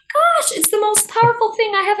 Oh my gosh, it's the most powerful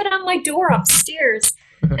thing. I have it on my door upstairs,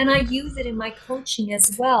 and I use it in my coaching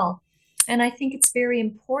as well. And I think it's very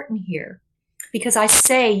important here, because I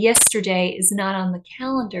say yesterday is not on the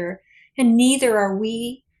calendar, and neither are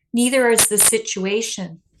we, neither is the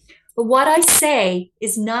situation. But what I say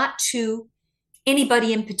is not to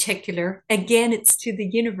anybody in particular. Again, it's to the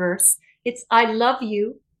universe. It's, I love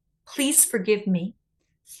you. Please forgive me.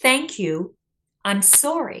 Thank you. I'm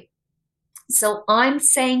sorry. So I'm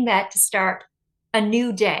saying that to start a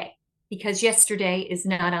new day, because yesterday is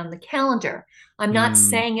not on the calendar. I'm not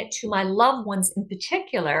saying it to my loved ones in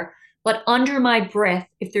particular, but under my breath,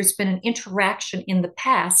 if there's been an interaction in the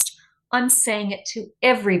past, I'm saying it to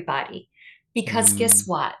everybody. Because guess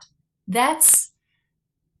what? That's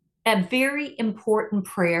a very important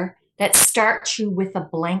prayer that starts you with a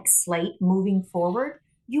blank slate moving forward.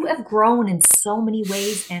 You have grown in so many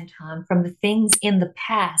ways, Anton, from the things in the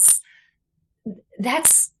past.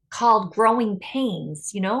 That's called growing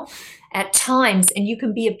pains, you know, at times, and you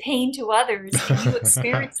can be a pain to others, and you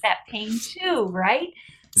experience that pain too, right?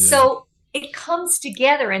 Yeah. So it comes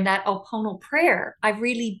together in that Opono prayer. I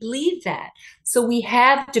really believe that. So we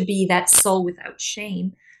have to be that soul without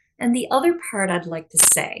shame. And the other part I'd like to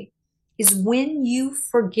say is, when you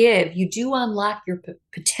forgive, you do unlock your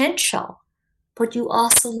potential, but you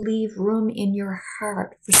also leave room in your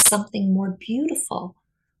heart for something more beautiful,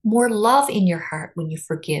 more love in your heart. When you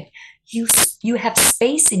forgive, you have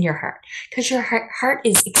space in your heart, because your heart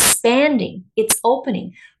is expanding, it's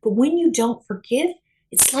opening. But when you don't forgive,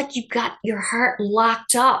 it's like you've got your heart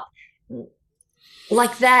locked up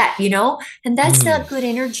like that, you know, and that's not good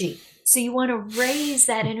energy. So you want to raise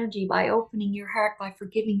that energy by opening your heart, by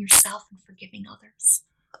forgiving yourself and forgiving others.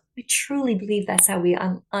 I truly believe that's how we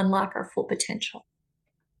unlock our full potential.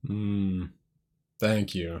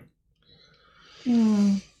 Thank you.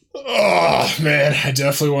 Oh man, I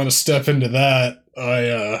definitely want to step into that.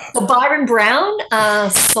 So Byron Brown,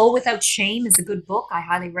 Soul Without Shame is a good book. I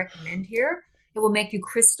highly recommend here. It will make you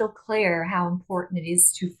crystal clear how important it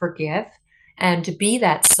is to forgive and to be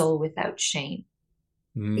that soul without shame.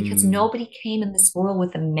 Because nobody came in this world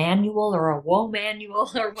with a manual or a woe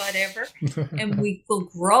manual or whatever, and we will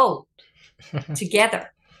grow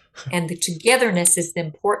together. And the togetherness is the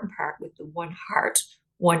important part, with the one heart,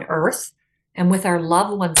 one earth, and with our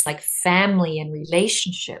loved ones, like family and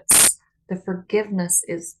relationships. The forgiveness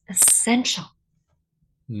is essential.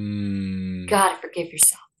 Gotta forgive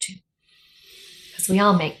yourself too, because we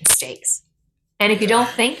all make mistakes. And if you don't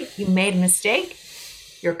think you made a mistake,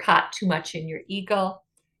 you're caught too much in your ego,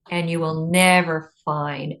 and you will never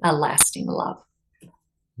find a lasting love.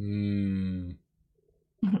 I'm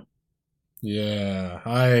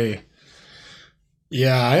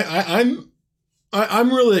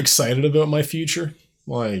really excited about my future.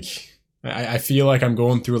 Like, I feel like I'm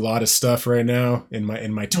going through a lot of stuff right now in my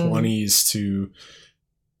 20s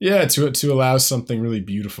to allow something really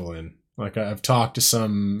beautiful in. Like, I've talked to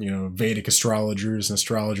some, Vedic astrologers, and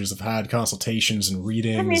astrologers have had consultations and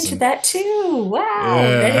readings. I'm into that too. Wow.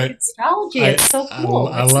 Vedic astrology. It's so cool.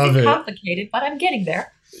 I love it. It's complicated, but I'm getting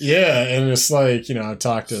there. Yeah. And it's like, I've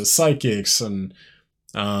talked to psychics, and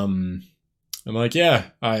I'm like,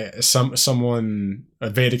 someone, a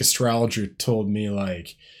Vedic astrologer told me,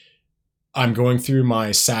 like, I'm going through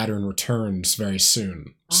my Saturn returns very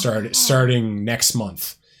soon. Starting next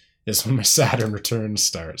month is when my Saturn return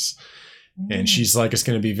starts. And she's like, it's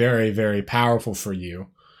going to be very, very powerful for you,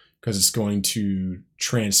 because it's going to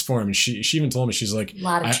transform. And she even told me, she's like, a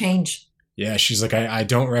lot of change. Yeah, she's like, I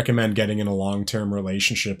don't recommend getting in a long-term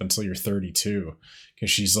relationship until you're 32. Because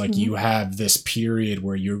she's like, you have this period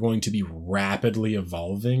where you're going to be rapidly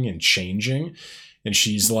evolving and changing. And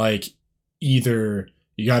she's like, you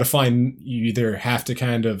either have to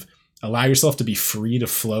kind of allow yourself to be free to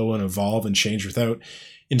flow and evolve and change without,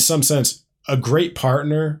 in some sense, a great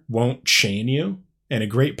partner won't chain you and a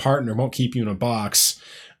great partner won't keep you in a box.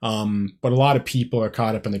 But a lot of people are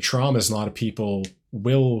caught up in the traumas. And a lot of people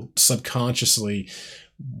will subconsciously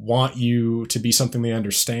want you to be something they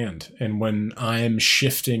understand. And when I'm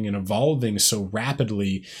shifting and evolving so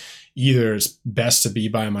rapidly, either it's best to be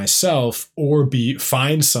by myself or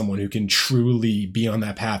find someone who can truly be on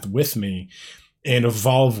that path with me and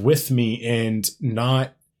evolve with me and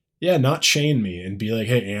not chain me and be like,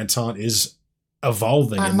 hey, Anton is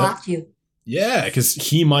evolving. Unlock you. Yeah, because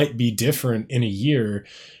he might be different in a year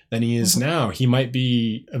than he is now. He might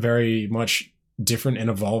be a very much different and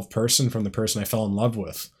evolved person from the person I fell in love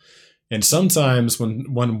with. And sometimes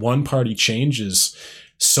when one party changes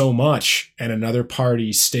so much and another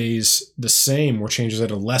party stays the same or changes at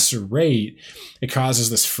a lesser rate, it causes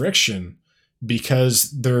this friction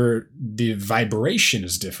because the vibration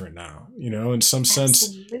is different now. In some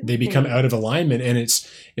sense, they become out of alignment, and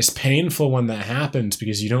it's painful when that happens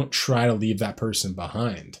because you don't try to leave that person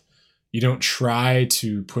behind. You don't try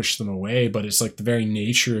to push them away, but it's like the very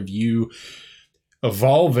nature of you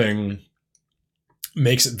evolving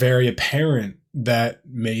makes it very apparent that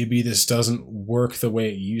maybe this doesn't work the way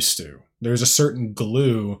it used to. There's a certain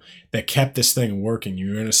glue that kept this thing working.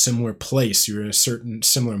 You're in a similar place. You're in a certain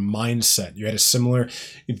similar mindset. You had a similar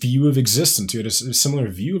view of existence. You had a similar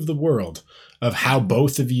view of the world, of how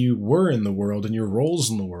both of you were in the world and your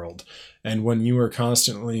roles in the world. And when you are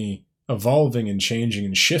constantly evolving and changing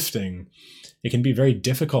and shifting, it can be very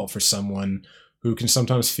difficult for someone who can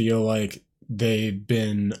sometimes feel like they've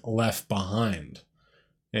been left behind.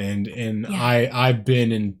 And I've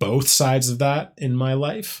been in both sides of that in my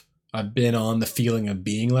life. I've been on the feeling of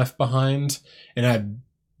being left behind, and I've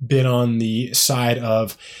been on the side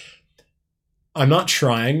of I'm not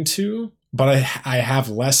trying to, but I have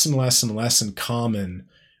less and less and less in common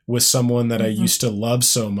with someone that I used to love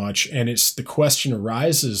so much. And it's the question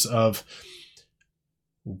arises of,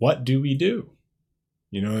 what do we do?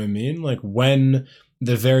 You know what I mean? Like when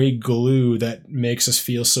the very glue that makes us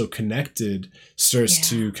feel so connected starts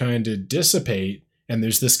to kind of dissipate, and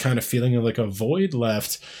there's this kind of feeling of like a void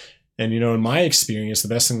left. And, in my experience, the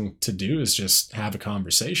best thing to do is just have a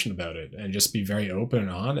conversation about it and just be very open and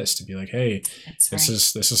honest to be like, hey, this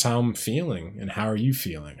is how I'm feeling. And how are you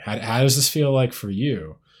feeling? How does this feel like for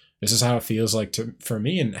you? This is how it feels like for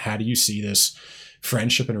me. And how do you see this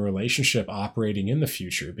friendship and relationship operating in the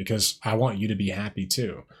future? Because I want you to be happy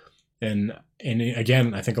too. And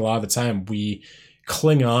again, I think a lot of the time we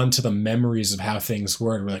cling on to the memories of how things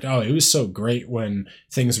were. And we're like, oh, it was so great when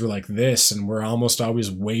things were like this. And we're almost always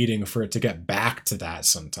waiting for it to get back to that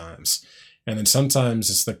sometimes. And then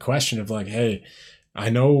sometimes it's the question of like, hey,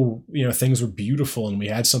 I know, things were beautiful and we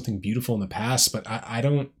had something beautiful in the past, but I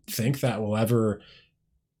don't think that will ever,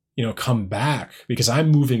 come back because I'm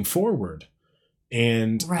moving forward.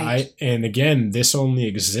 And and again, this only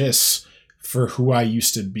exists for who I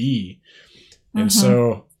used to be. And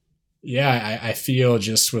so, I feel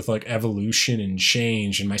just with like evolution and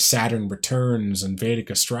change and my Saturn returns and Vedic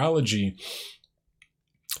astrology,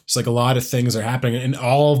 it's like a lot of things are happening. And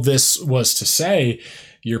all of this was to say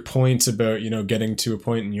your point about, getting to a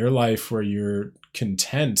point in your life where you're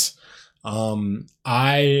content. I'm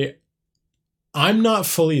not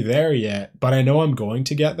fully there yet, but I know I'm going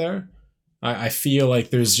to get there. I feel like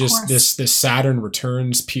there's just this Saturn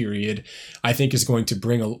returns period, I think is going to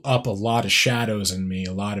bring up a lot of shadows in me,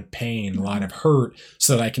 a lot of pain, a lot of hurt,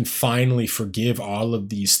 so that I can finally forgive all of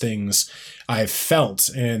these things I've felt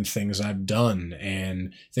and things I've done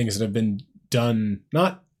and things that have been done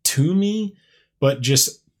not to me, but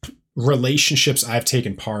just relationships I've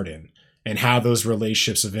taken part in and how those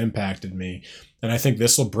relationships have impacted me. And I think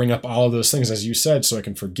this will bring up all of those things, as you said, so I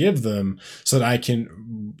can forgive them, so that I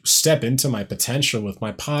can step into my potential with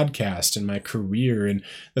my podcast and my career and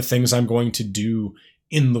the things I'm going to do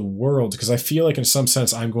in the world. Because I feel like in some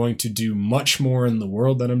sense, I'm going to do much more in the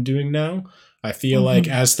world than I'm doing now. I feel like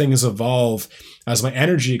as things evolve, as my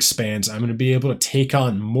energy expands, I'm going to be able to take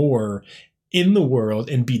on more in the world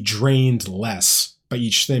and be drained less by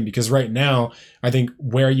each thing. Because right now, I think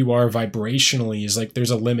where you are vibrationally is like there's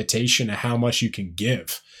a limitation to how much you can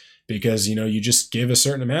give, because you just give a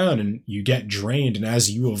certain amount and you get drained. And as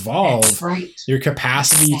you evolve, your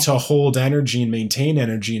capacity to hold energy and maintain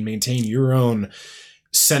your own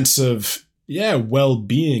sense of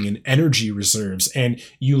well-being and energy reserves, and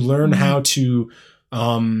you learn how to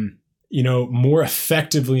more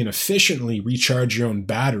effectively and efficiently recharge your own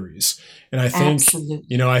batteries. And I think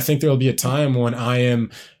Absolutely. I think there'll be a time when I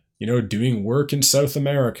am doing work in South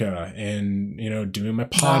America and doing my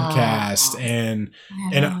podcast, and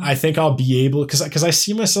I think I'll be able, because I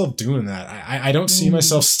see myself doing that. I don't see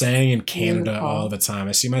myself staying in Canada all the time.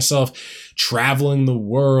 I see myself traveling the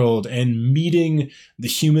world and meeting the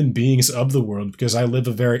human beings of the world, because I live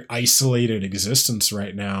a very isolated existence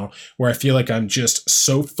right now, where I feel like I'm just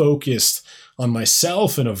so focused on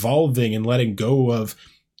myself and evolving and letting go of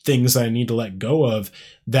things that I need to let go of,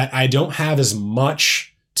 that I don't have as much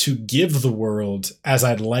to give the world as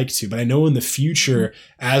I'd like to. But I know in the future,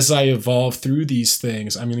 as I evolve through these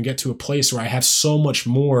things, I'm going to get to a place where I have so much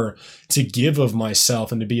more to give of myself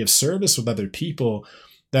and to be of service with other people,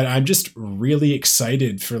 that I'm just really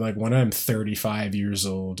excited for like when I'm 35 years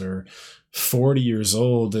old or 40 years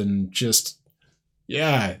old, and just,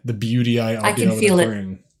 the beauty I'll be able to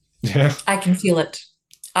bring. Yeah. I can feel it.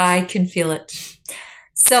 I can feel it.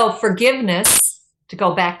 So forgiveness, to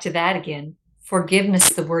go back to that again, forgiveness,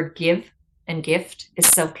 the word give and gift is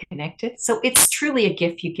so connected. So it's truly a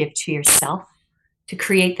gift you give to yourself to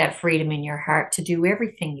create that freedom in your heart to do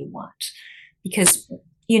everything you want. Because,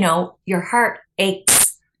 your heart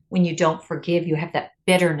aches when you don't forgive. You have that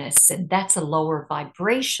bitterness, and that's a lower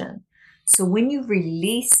vibration. So when you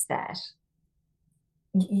release that,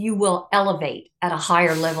 you will elevate at a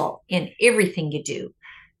higher level in everything you do,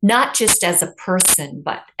 not just as a person,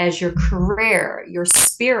 but as your career, your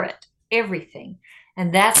spirit, everything.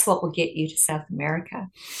 And that's what will get you to South America.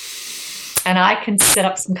 And I can set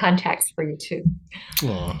up some contacts for you too.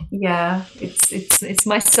 Aww. Yeah, it's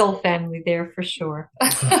my soul family there for sure.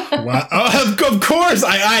 Wow. Of course.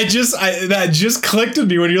 That just clicked with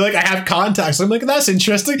me when you're like, I have contacts. I'm like, that's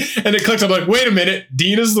interesting. And it clicked. I'm like, wait a minute.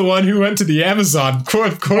 Dina's the one who went to the Amazon. Of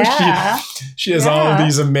course, she has all of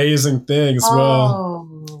these amazing things.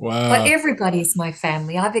 Well, wow. But everybody's my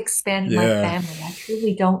family. I've expanded my family. I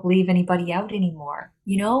truly don't leave anybody out anymore.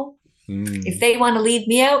 If they want to leave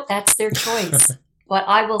me out, that's their choice. But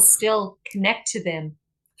I will still connect to them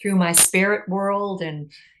through my spirit world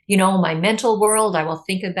and, my mental world. I will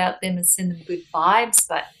think about them and send them good vibes.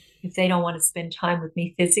 But if they don't want to spend time with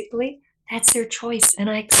me physically, that's their choice. And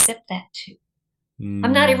I accept that too.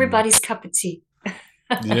 I'm not everybody's cup of tea.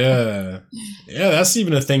 Yeah, that's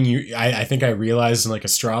even a thing I think I realized in like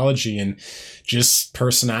astrology and just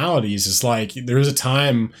personalities, is like there was a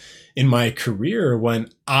time in my career when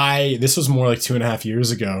this was more like 2.5 years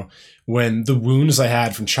ago, when the wounds I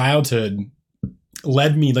had from childhood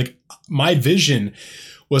led me, like my vision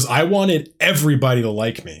was I wanted everybody to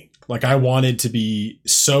like me. Like I wanted to be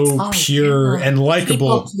so pure and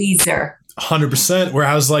likable. People pleaser. 100%. Where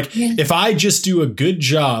I was like, if I just do a good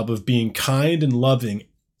job of being kind and loving,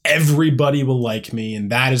 everybody will like me, and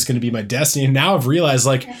that is going to be my destiny. And now I've realized,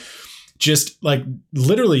 like, just like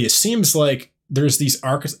literally, it seems like there's these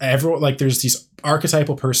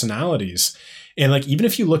archetypal personalities, and like even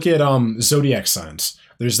if you look at zodiac signs,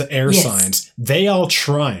 there's the air signs. They all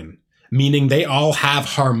trine, meaning they all have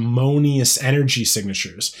harmonious energy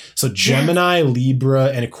signatures. So Gemini, Libra,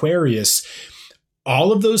 and Aquarius,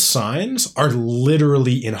 all of those signs are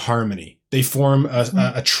literally in harmony. They form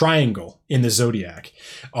a triangle in the zodiac.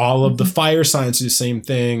 All of the fire signs do the same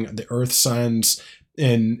thing, the earth signs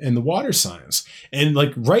and the water signs. And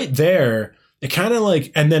like right there, it kind of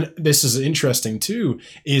like, and then this is interesting too,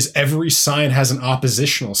 is every sign has an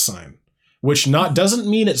oppositional sign, which doesn't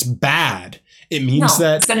mean it's bad. It means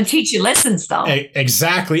that it's going to teach you lessons though.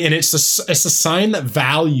 Exactly. And it's a sign that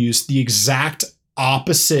values the exact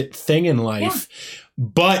opposite thing in life. Yeah.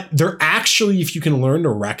 But they're actually, if you can learn to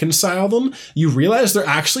reconcile them, you realize they're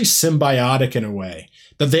actually symbiotic in a way.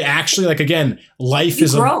 That they actually, like, again, life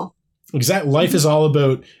is all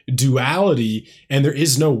about duality, and there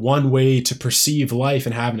is no one way to perceive life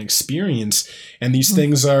and have an experience. And these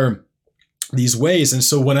things are these ways. And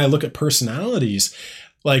so when I look at personalities,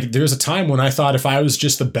 like there's a time when I thought if I was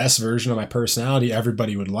just the best version of my personality,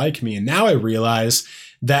 everybody would like me. And now I realize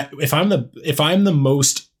that if I'm the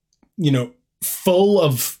most, full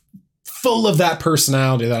of that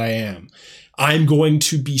personality that I am, I'm going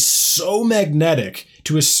to be so magnetic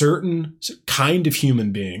to a certain kind of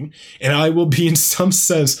human being, and I will be in some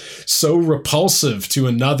sense so repulsive to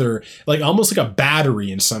another, like almost like a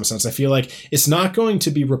battery in some sense. I feel like it's not going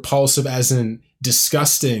to be repulsive as in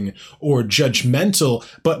disgusting or judgmental,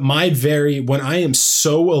 but when I am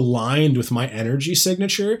so aligned with my energy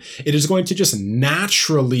signature, it is going to just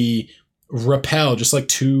naturally repel, just like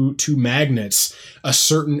two magnets, a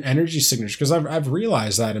certain energy signature. Because I've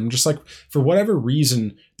realized that I'm just like, for whatever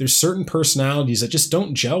reason, there's certain personalities that just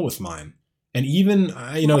don't gel with mine. And even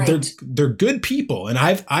Right. they're good people, and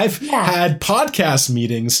I've Yeah. had podcast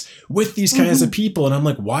meetings with these kinds of people, and I'm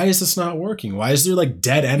like, why is this not working? Why is there like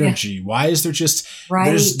dead Yeah. energy? Why is there just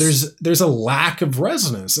Right. there's a lack of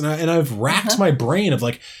resonance? And I've racked my brain of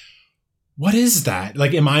like, what is that?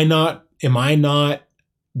 Like, am I not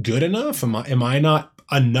good enough? Am I not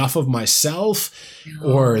enough of myself,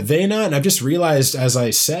 or are they not? And I've just realized, as I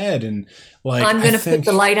said, and like, I'm I going to think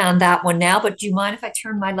put the light on that one now, but do you mind if I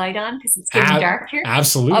turn my light on? Because it's getting dark here.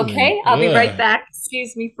 absolutely. Okay, I'll be Yeah. right back.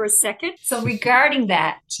 Excuse me for a second. So regarding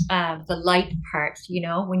that, the light part,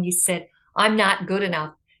 when you said, I'm not good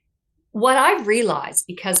enough, what I've realized,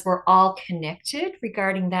 because we're all connected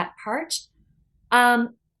regarding that part,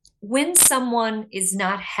 when someone is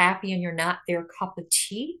not happy and you're not their cup of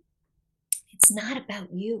tea, it's not about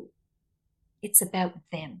you. It's about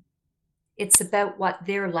them. It's about what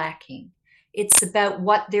they're lacking. It's about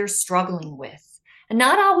what they're struggling with. And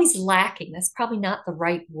not always lacking, that's probably not the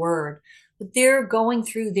right word, but they're going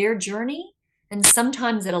through their journey. And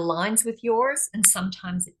sometimes it aligns with yours and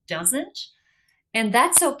sometimes it doesn't. And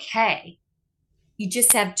that's okay. You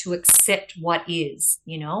just have to accept what is.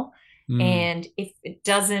 And if it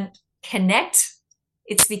doesn't connect,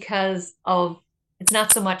 it's because it's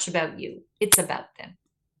not so much about you, it's about them.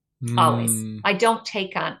 Always. I don't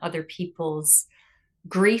take on other people's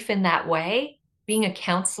grief in that way. Being a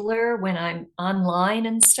counselor, when I'm online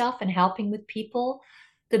and stuff and helping with people,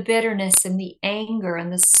 the bitterness and the anger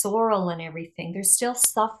and the sorrow and everything, they're still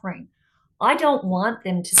suffering. I don't want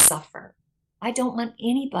them to suffer. I don't want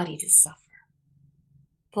anybody to suffer.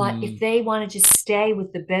 But if they want to just stay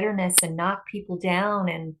with the bitterness and knock people down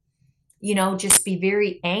and, just be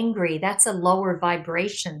very angry, that's a lower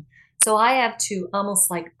vibration. So I have to almost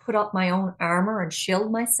like put up my own armor and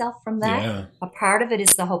shield myself from that. Yeah. A part of it is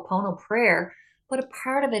the Ho'oponopono prayer, but a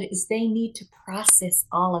part of it is they need to process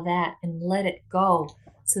all of that and let it go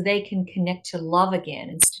so they can connect to love again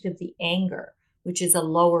instead of the anger, which is a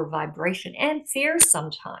lower vibration, and fear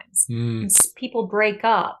sometimes. And people break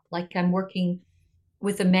up. Like, I'm working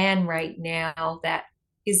with a man right now that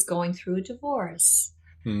is going through a divorce.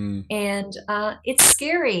 And it's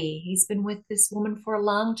scary. He's been with this woman for a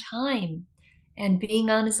long time and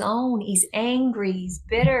being on his own. He's angry. He's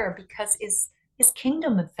bitter because his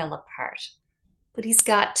kingdom fell apart. But he's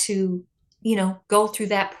got to, go through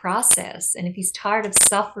that process. And if he's tired of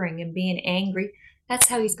suffering and being angry, that's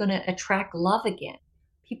how he's going to attract love again.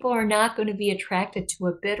 People are not going to be attracted to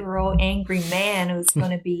a bitter or angry man who's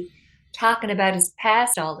going to be talking about his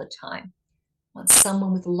past all the time. Want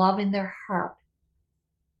someone with love in their heart.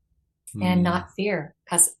 And not fear,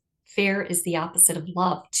 because fear is the opposite of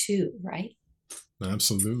love too, right?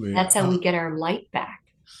 Absolutely. That's how we get our light back.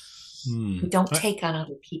 We don't take on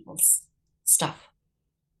other people's stuff.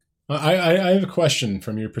 I have a question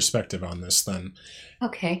from your perspective on this then.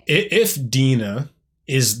 Okay. If Dina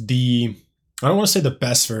is I don't want to say the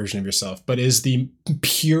best version of yourself, but is the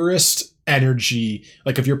purest energy,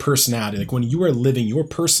 like, of your personality, like when you are living your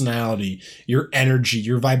personality, your energy,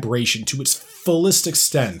 your vibration to its fullest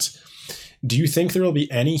extent, do you think there will be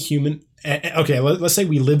any human... Okay, let's say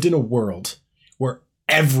we lived in a world where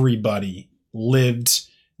everybody lived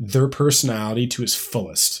their personality to its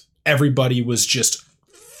fullest. Everybody was just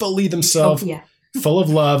fully themselves, full of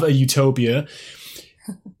love, a utopia.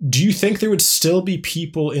 Do you think there would still be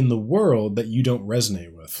people in the world that you don't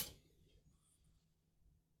resonate with?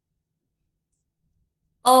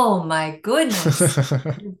 Oh my goodness.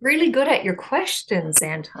 You're really good at your questions,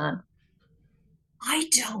 Anton. I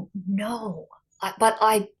don't know, but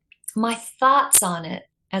my thoughts on it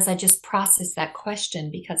as I just process that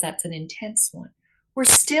question, because that's an intense one, we're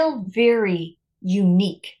still very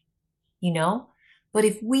unique, but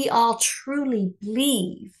if we all truly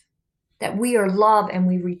believe that we are love and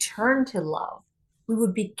we return to love, we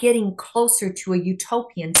would be getting closer to a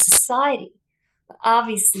utopian society. But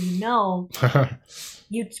obviously, no,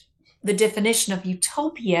 the definition of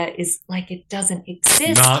utopia is like it doesn't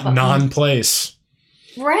exist. Not non-place.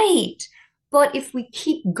 Right. But if we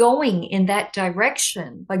keep going in that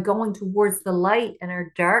direction by going towards the light and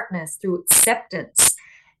our darkness through acceptance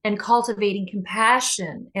and cultivating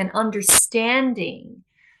compassion and understanding,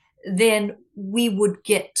 then we would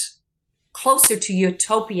get closer to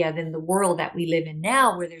utopia than the world that we live in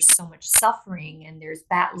now, where there's so much suffering and there's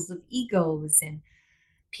battles of egos and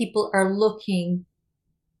people are looking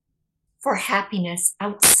for happiness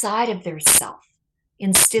outside of their self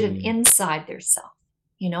instead of inside their self.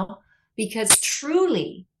 Because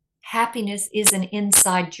truly happiness is an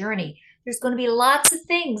inside journey. There's going to be lots of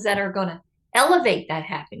things that are going to elevate that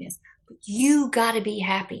happiness. But you got to be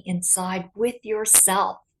happy inside with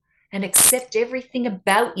yourself and accept everything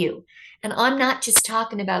about you. And I'm not just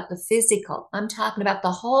talking about the physical, I'm talking about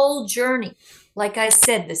the whole journey. Like I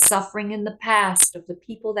said, the suffering in the past of the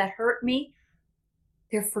people that hurt me,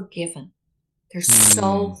 they're forgiven. They're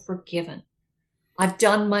so forgiven. I've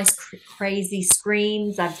done my crazy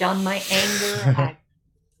screams. I've done my anger.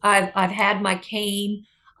 I've had my cane.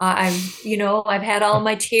 I've had all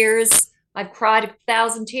my tears. I've cried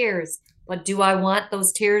 1,000 tears. But do I want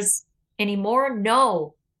those tears anymore?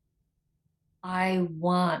 No. I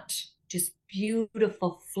want just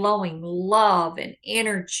beautiful flowing love and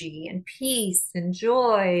energy and peace and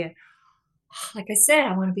joy. Like I said,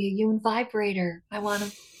 I want to be a human vibrator.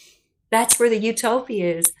 That's where the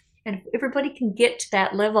utopia is. And if everybody can get to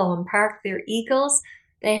that level and park their egos,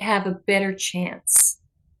 they have a better chance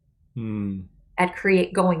at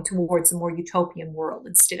going towards a more utopian world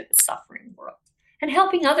instead of a suffering world. And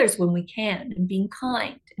helping others when we can, and being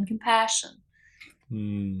kind and compassion.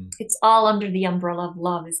 It's all under the umbrella of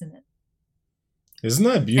love, isn't it? Isn't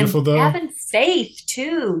that beautiful, and though? Having faith,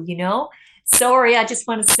 too, Sorry, I just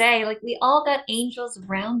want to say, we all got angels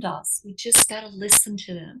around us. We just got to listen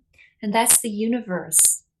to them. And that's the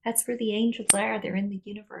universe. That's where the angels are. They're in the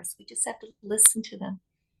universe. We just have to listen to them.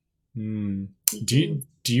 Do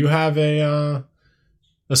you have a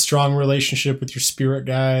strong relationship with your spirit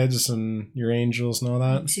guides and your angels and all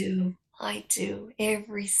that? I do.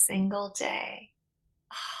 Every single day.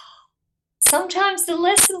 Sometimes the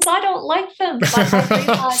lessons, I don't like them, but I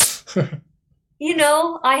realize,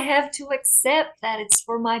 I have to accept that it's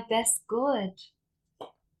for my best good.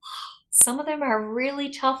 Some of them are really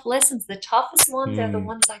tough lessons. The toughest ones are the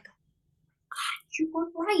ones I go, God, you were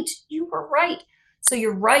right. You were right. So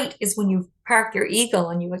you're right is when you park your ego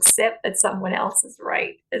and you accept that someone else is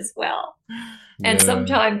right as well. And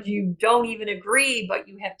sometimes you don't even agree, but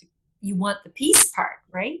you want the peace part,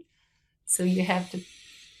 right? So you have to,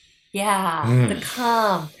 the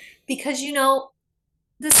calm. Because,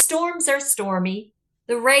 the storms are stormy.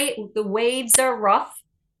 The waves are rough.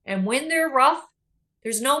 And when they're rough,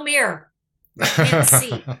 there's no mirror. You can't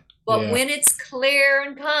see. But when it's clear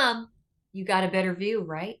and calm, you got a better view,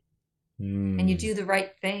 right? And you do the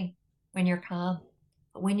right thing when you're calm.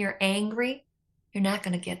 But when you're angry, you're not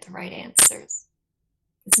going to get the right answers.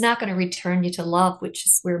 It's not going to return you to love, which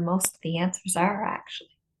is where most of the answers are, actually.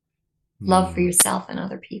 Love for yourself and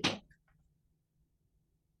other people.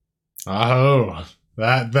 Oh,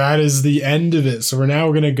 that is the end of it. So we're now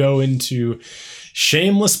going to go into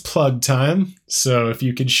shameless plug time. So if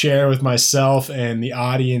you could share with myself and the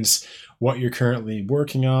audience what you're currently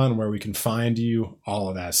working on, where we can find you, all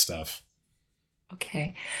of that stuff.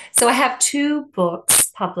 Okay. So I have 2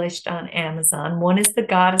 books published on Amazon. One is The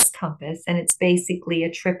Goddess Compass, and it's basically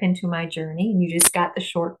a trip into my journey. And you just got the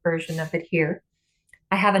short version of it here.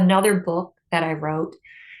 I have another book that I wrote,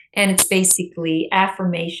 and it's basically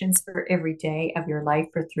affirmations for every day of your life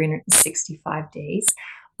for 365 days.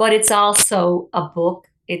 But it's also a book.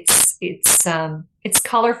 It's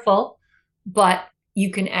colorful, but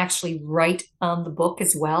you can actually write on the book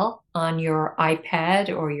as well on your iPad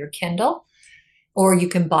or your Kindle, or you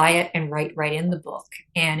can buy it and write right in the book.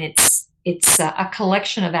 And it's a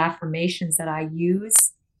collection of affirmations that I use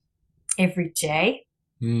every day.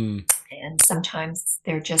 And sometimes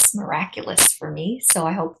they're just miraculous for me. So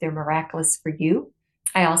I hope they're miraculous for you.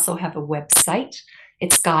 I also have a website.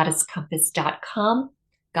 It's goddesscompass.com,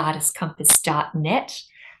 goddesscompass.net.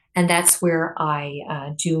 And that's where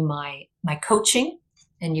I do my coaching.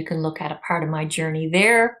 And you can look at a part of my journey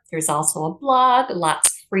there. There's also a blog,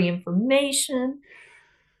 lots of free information.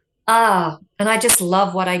 And I just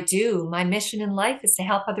love what I do. My mission in life is to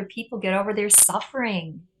help other people get over their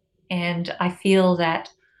suffering. And I feel that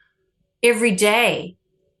every day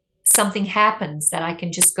something happens that I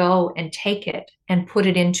can just go and take it and put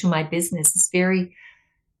it into my business.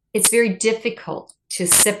 It's very difficult to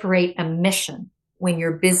separate a mission when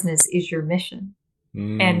your business is your mission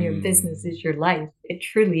and your business is your life. It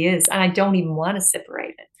truly is. And I don't even want to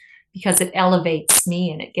separate it because it elevates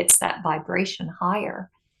me and it gets that vibration higher.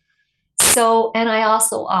 So, and I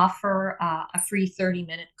also offer a free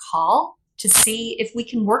 30-minute call to see if we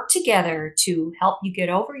can work together to help you get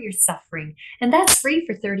over your suffering. And that's free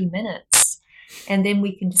for 30 minutes. And then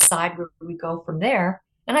we can decide where we go from there.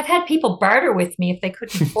 And I've had people barter with me if they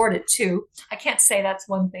couldn't afford it too. I can't say that's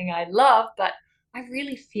one thing I love, but I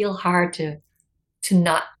really feel hard to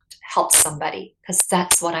not help somebody because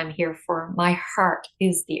that's what I'm here for. My heart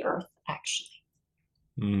is the earth, actually.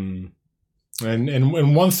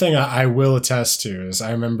 And one thing I will attest to is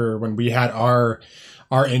I remember when we had our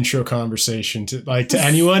our intro conversation to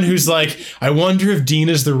anyone who's like, I wonder if Dean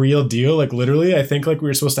is the real deal. Like literally, I think like we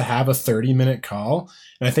were supposed to have a 30-minute call,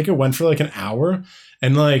 and I think it went for like an hour,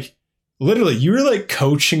 and like literally you were like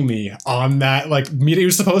coaching me on that like meeting. It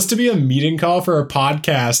was supposed to be a meeting call for our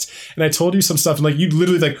podcast, and I told you some stuff, and like you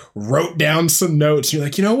literally like wrote down some notes. You're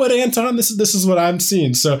like, you know what, Anton, this is what I'm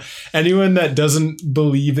seeing. So anyone that doesn't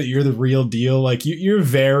believe that you're the real deal, like you're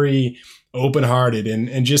very open-hearted,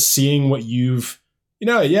 and just seeing what you've,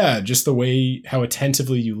 just the way how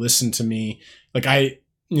attentively you listen to me. Like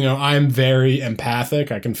I'm very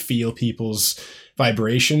empathic. I can feel people's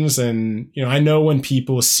vibrations, and I know when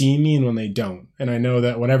people see me and when they don't. And I know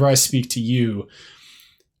that whenever I speak to you,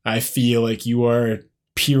 I feel like you are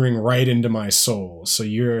peering right into my soul. So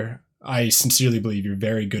I sincerely believe you're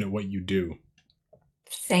very good at what you do.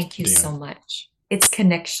 Thank you so much. It's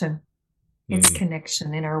connection. It's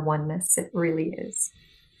connection in our oneness. It really is.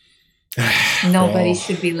 Nobody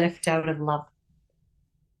should be left out of love.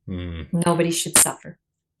 Nobody should suffer.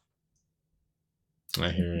 I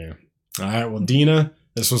hear you. All right. Well, Dina,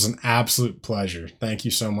 this was an absolute pleasure. Thank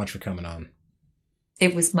you so much for coming on.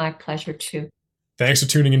 It was my pleasure too. Thanks for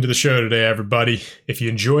tuning into the show today, everybody. If you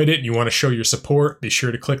enjoyed it and you want to show your support, be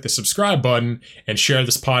sure to click the subscribe button and share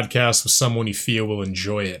this podcast with someone you feel will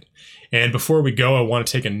enjoy it. And before we go, I want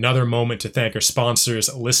to take another moment to thank our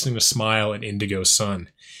sponsors, Listening to Smile and Indigo Sun.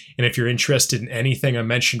 And if you're interested in anything I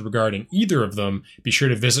mentioned regarding either of them, be sure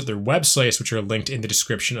to visit their websites, which are linked in the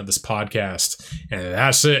description of this podcast. And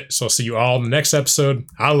that's it. So I'll see you all in the next episode.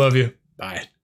 I love you. Bye.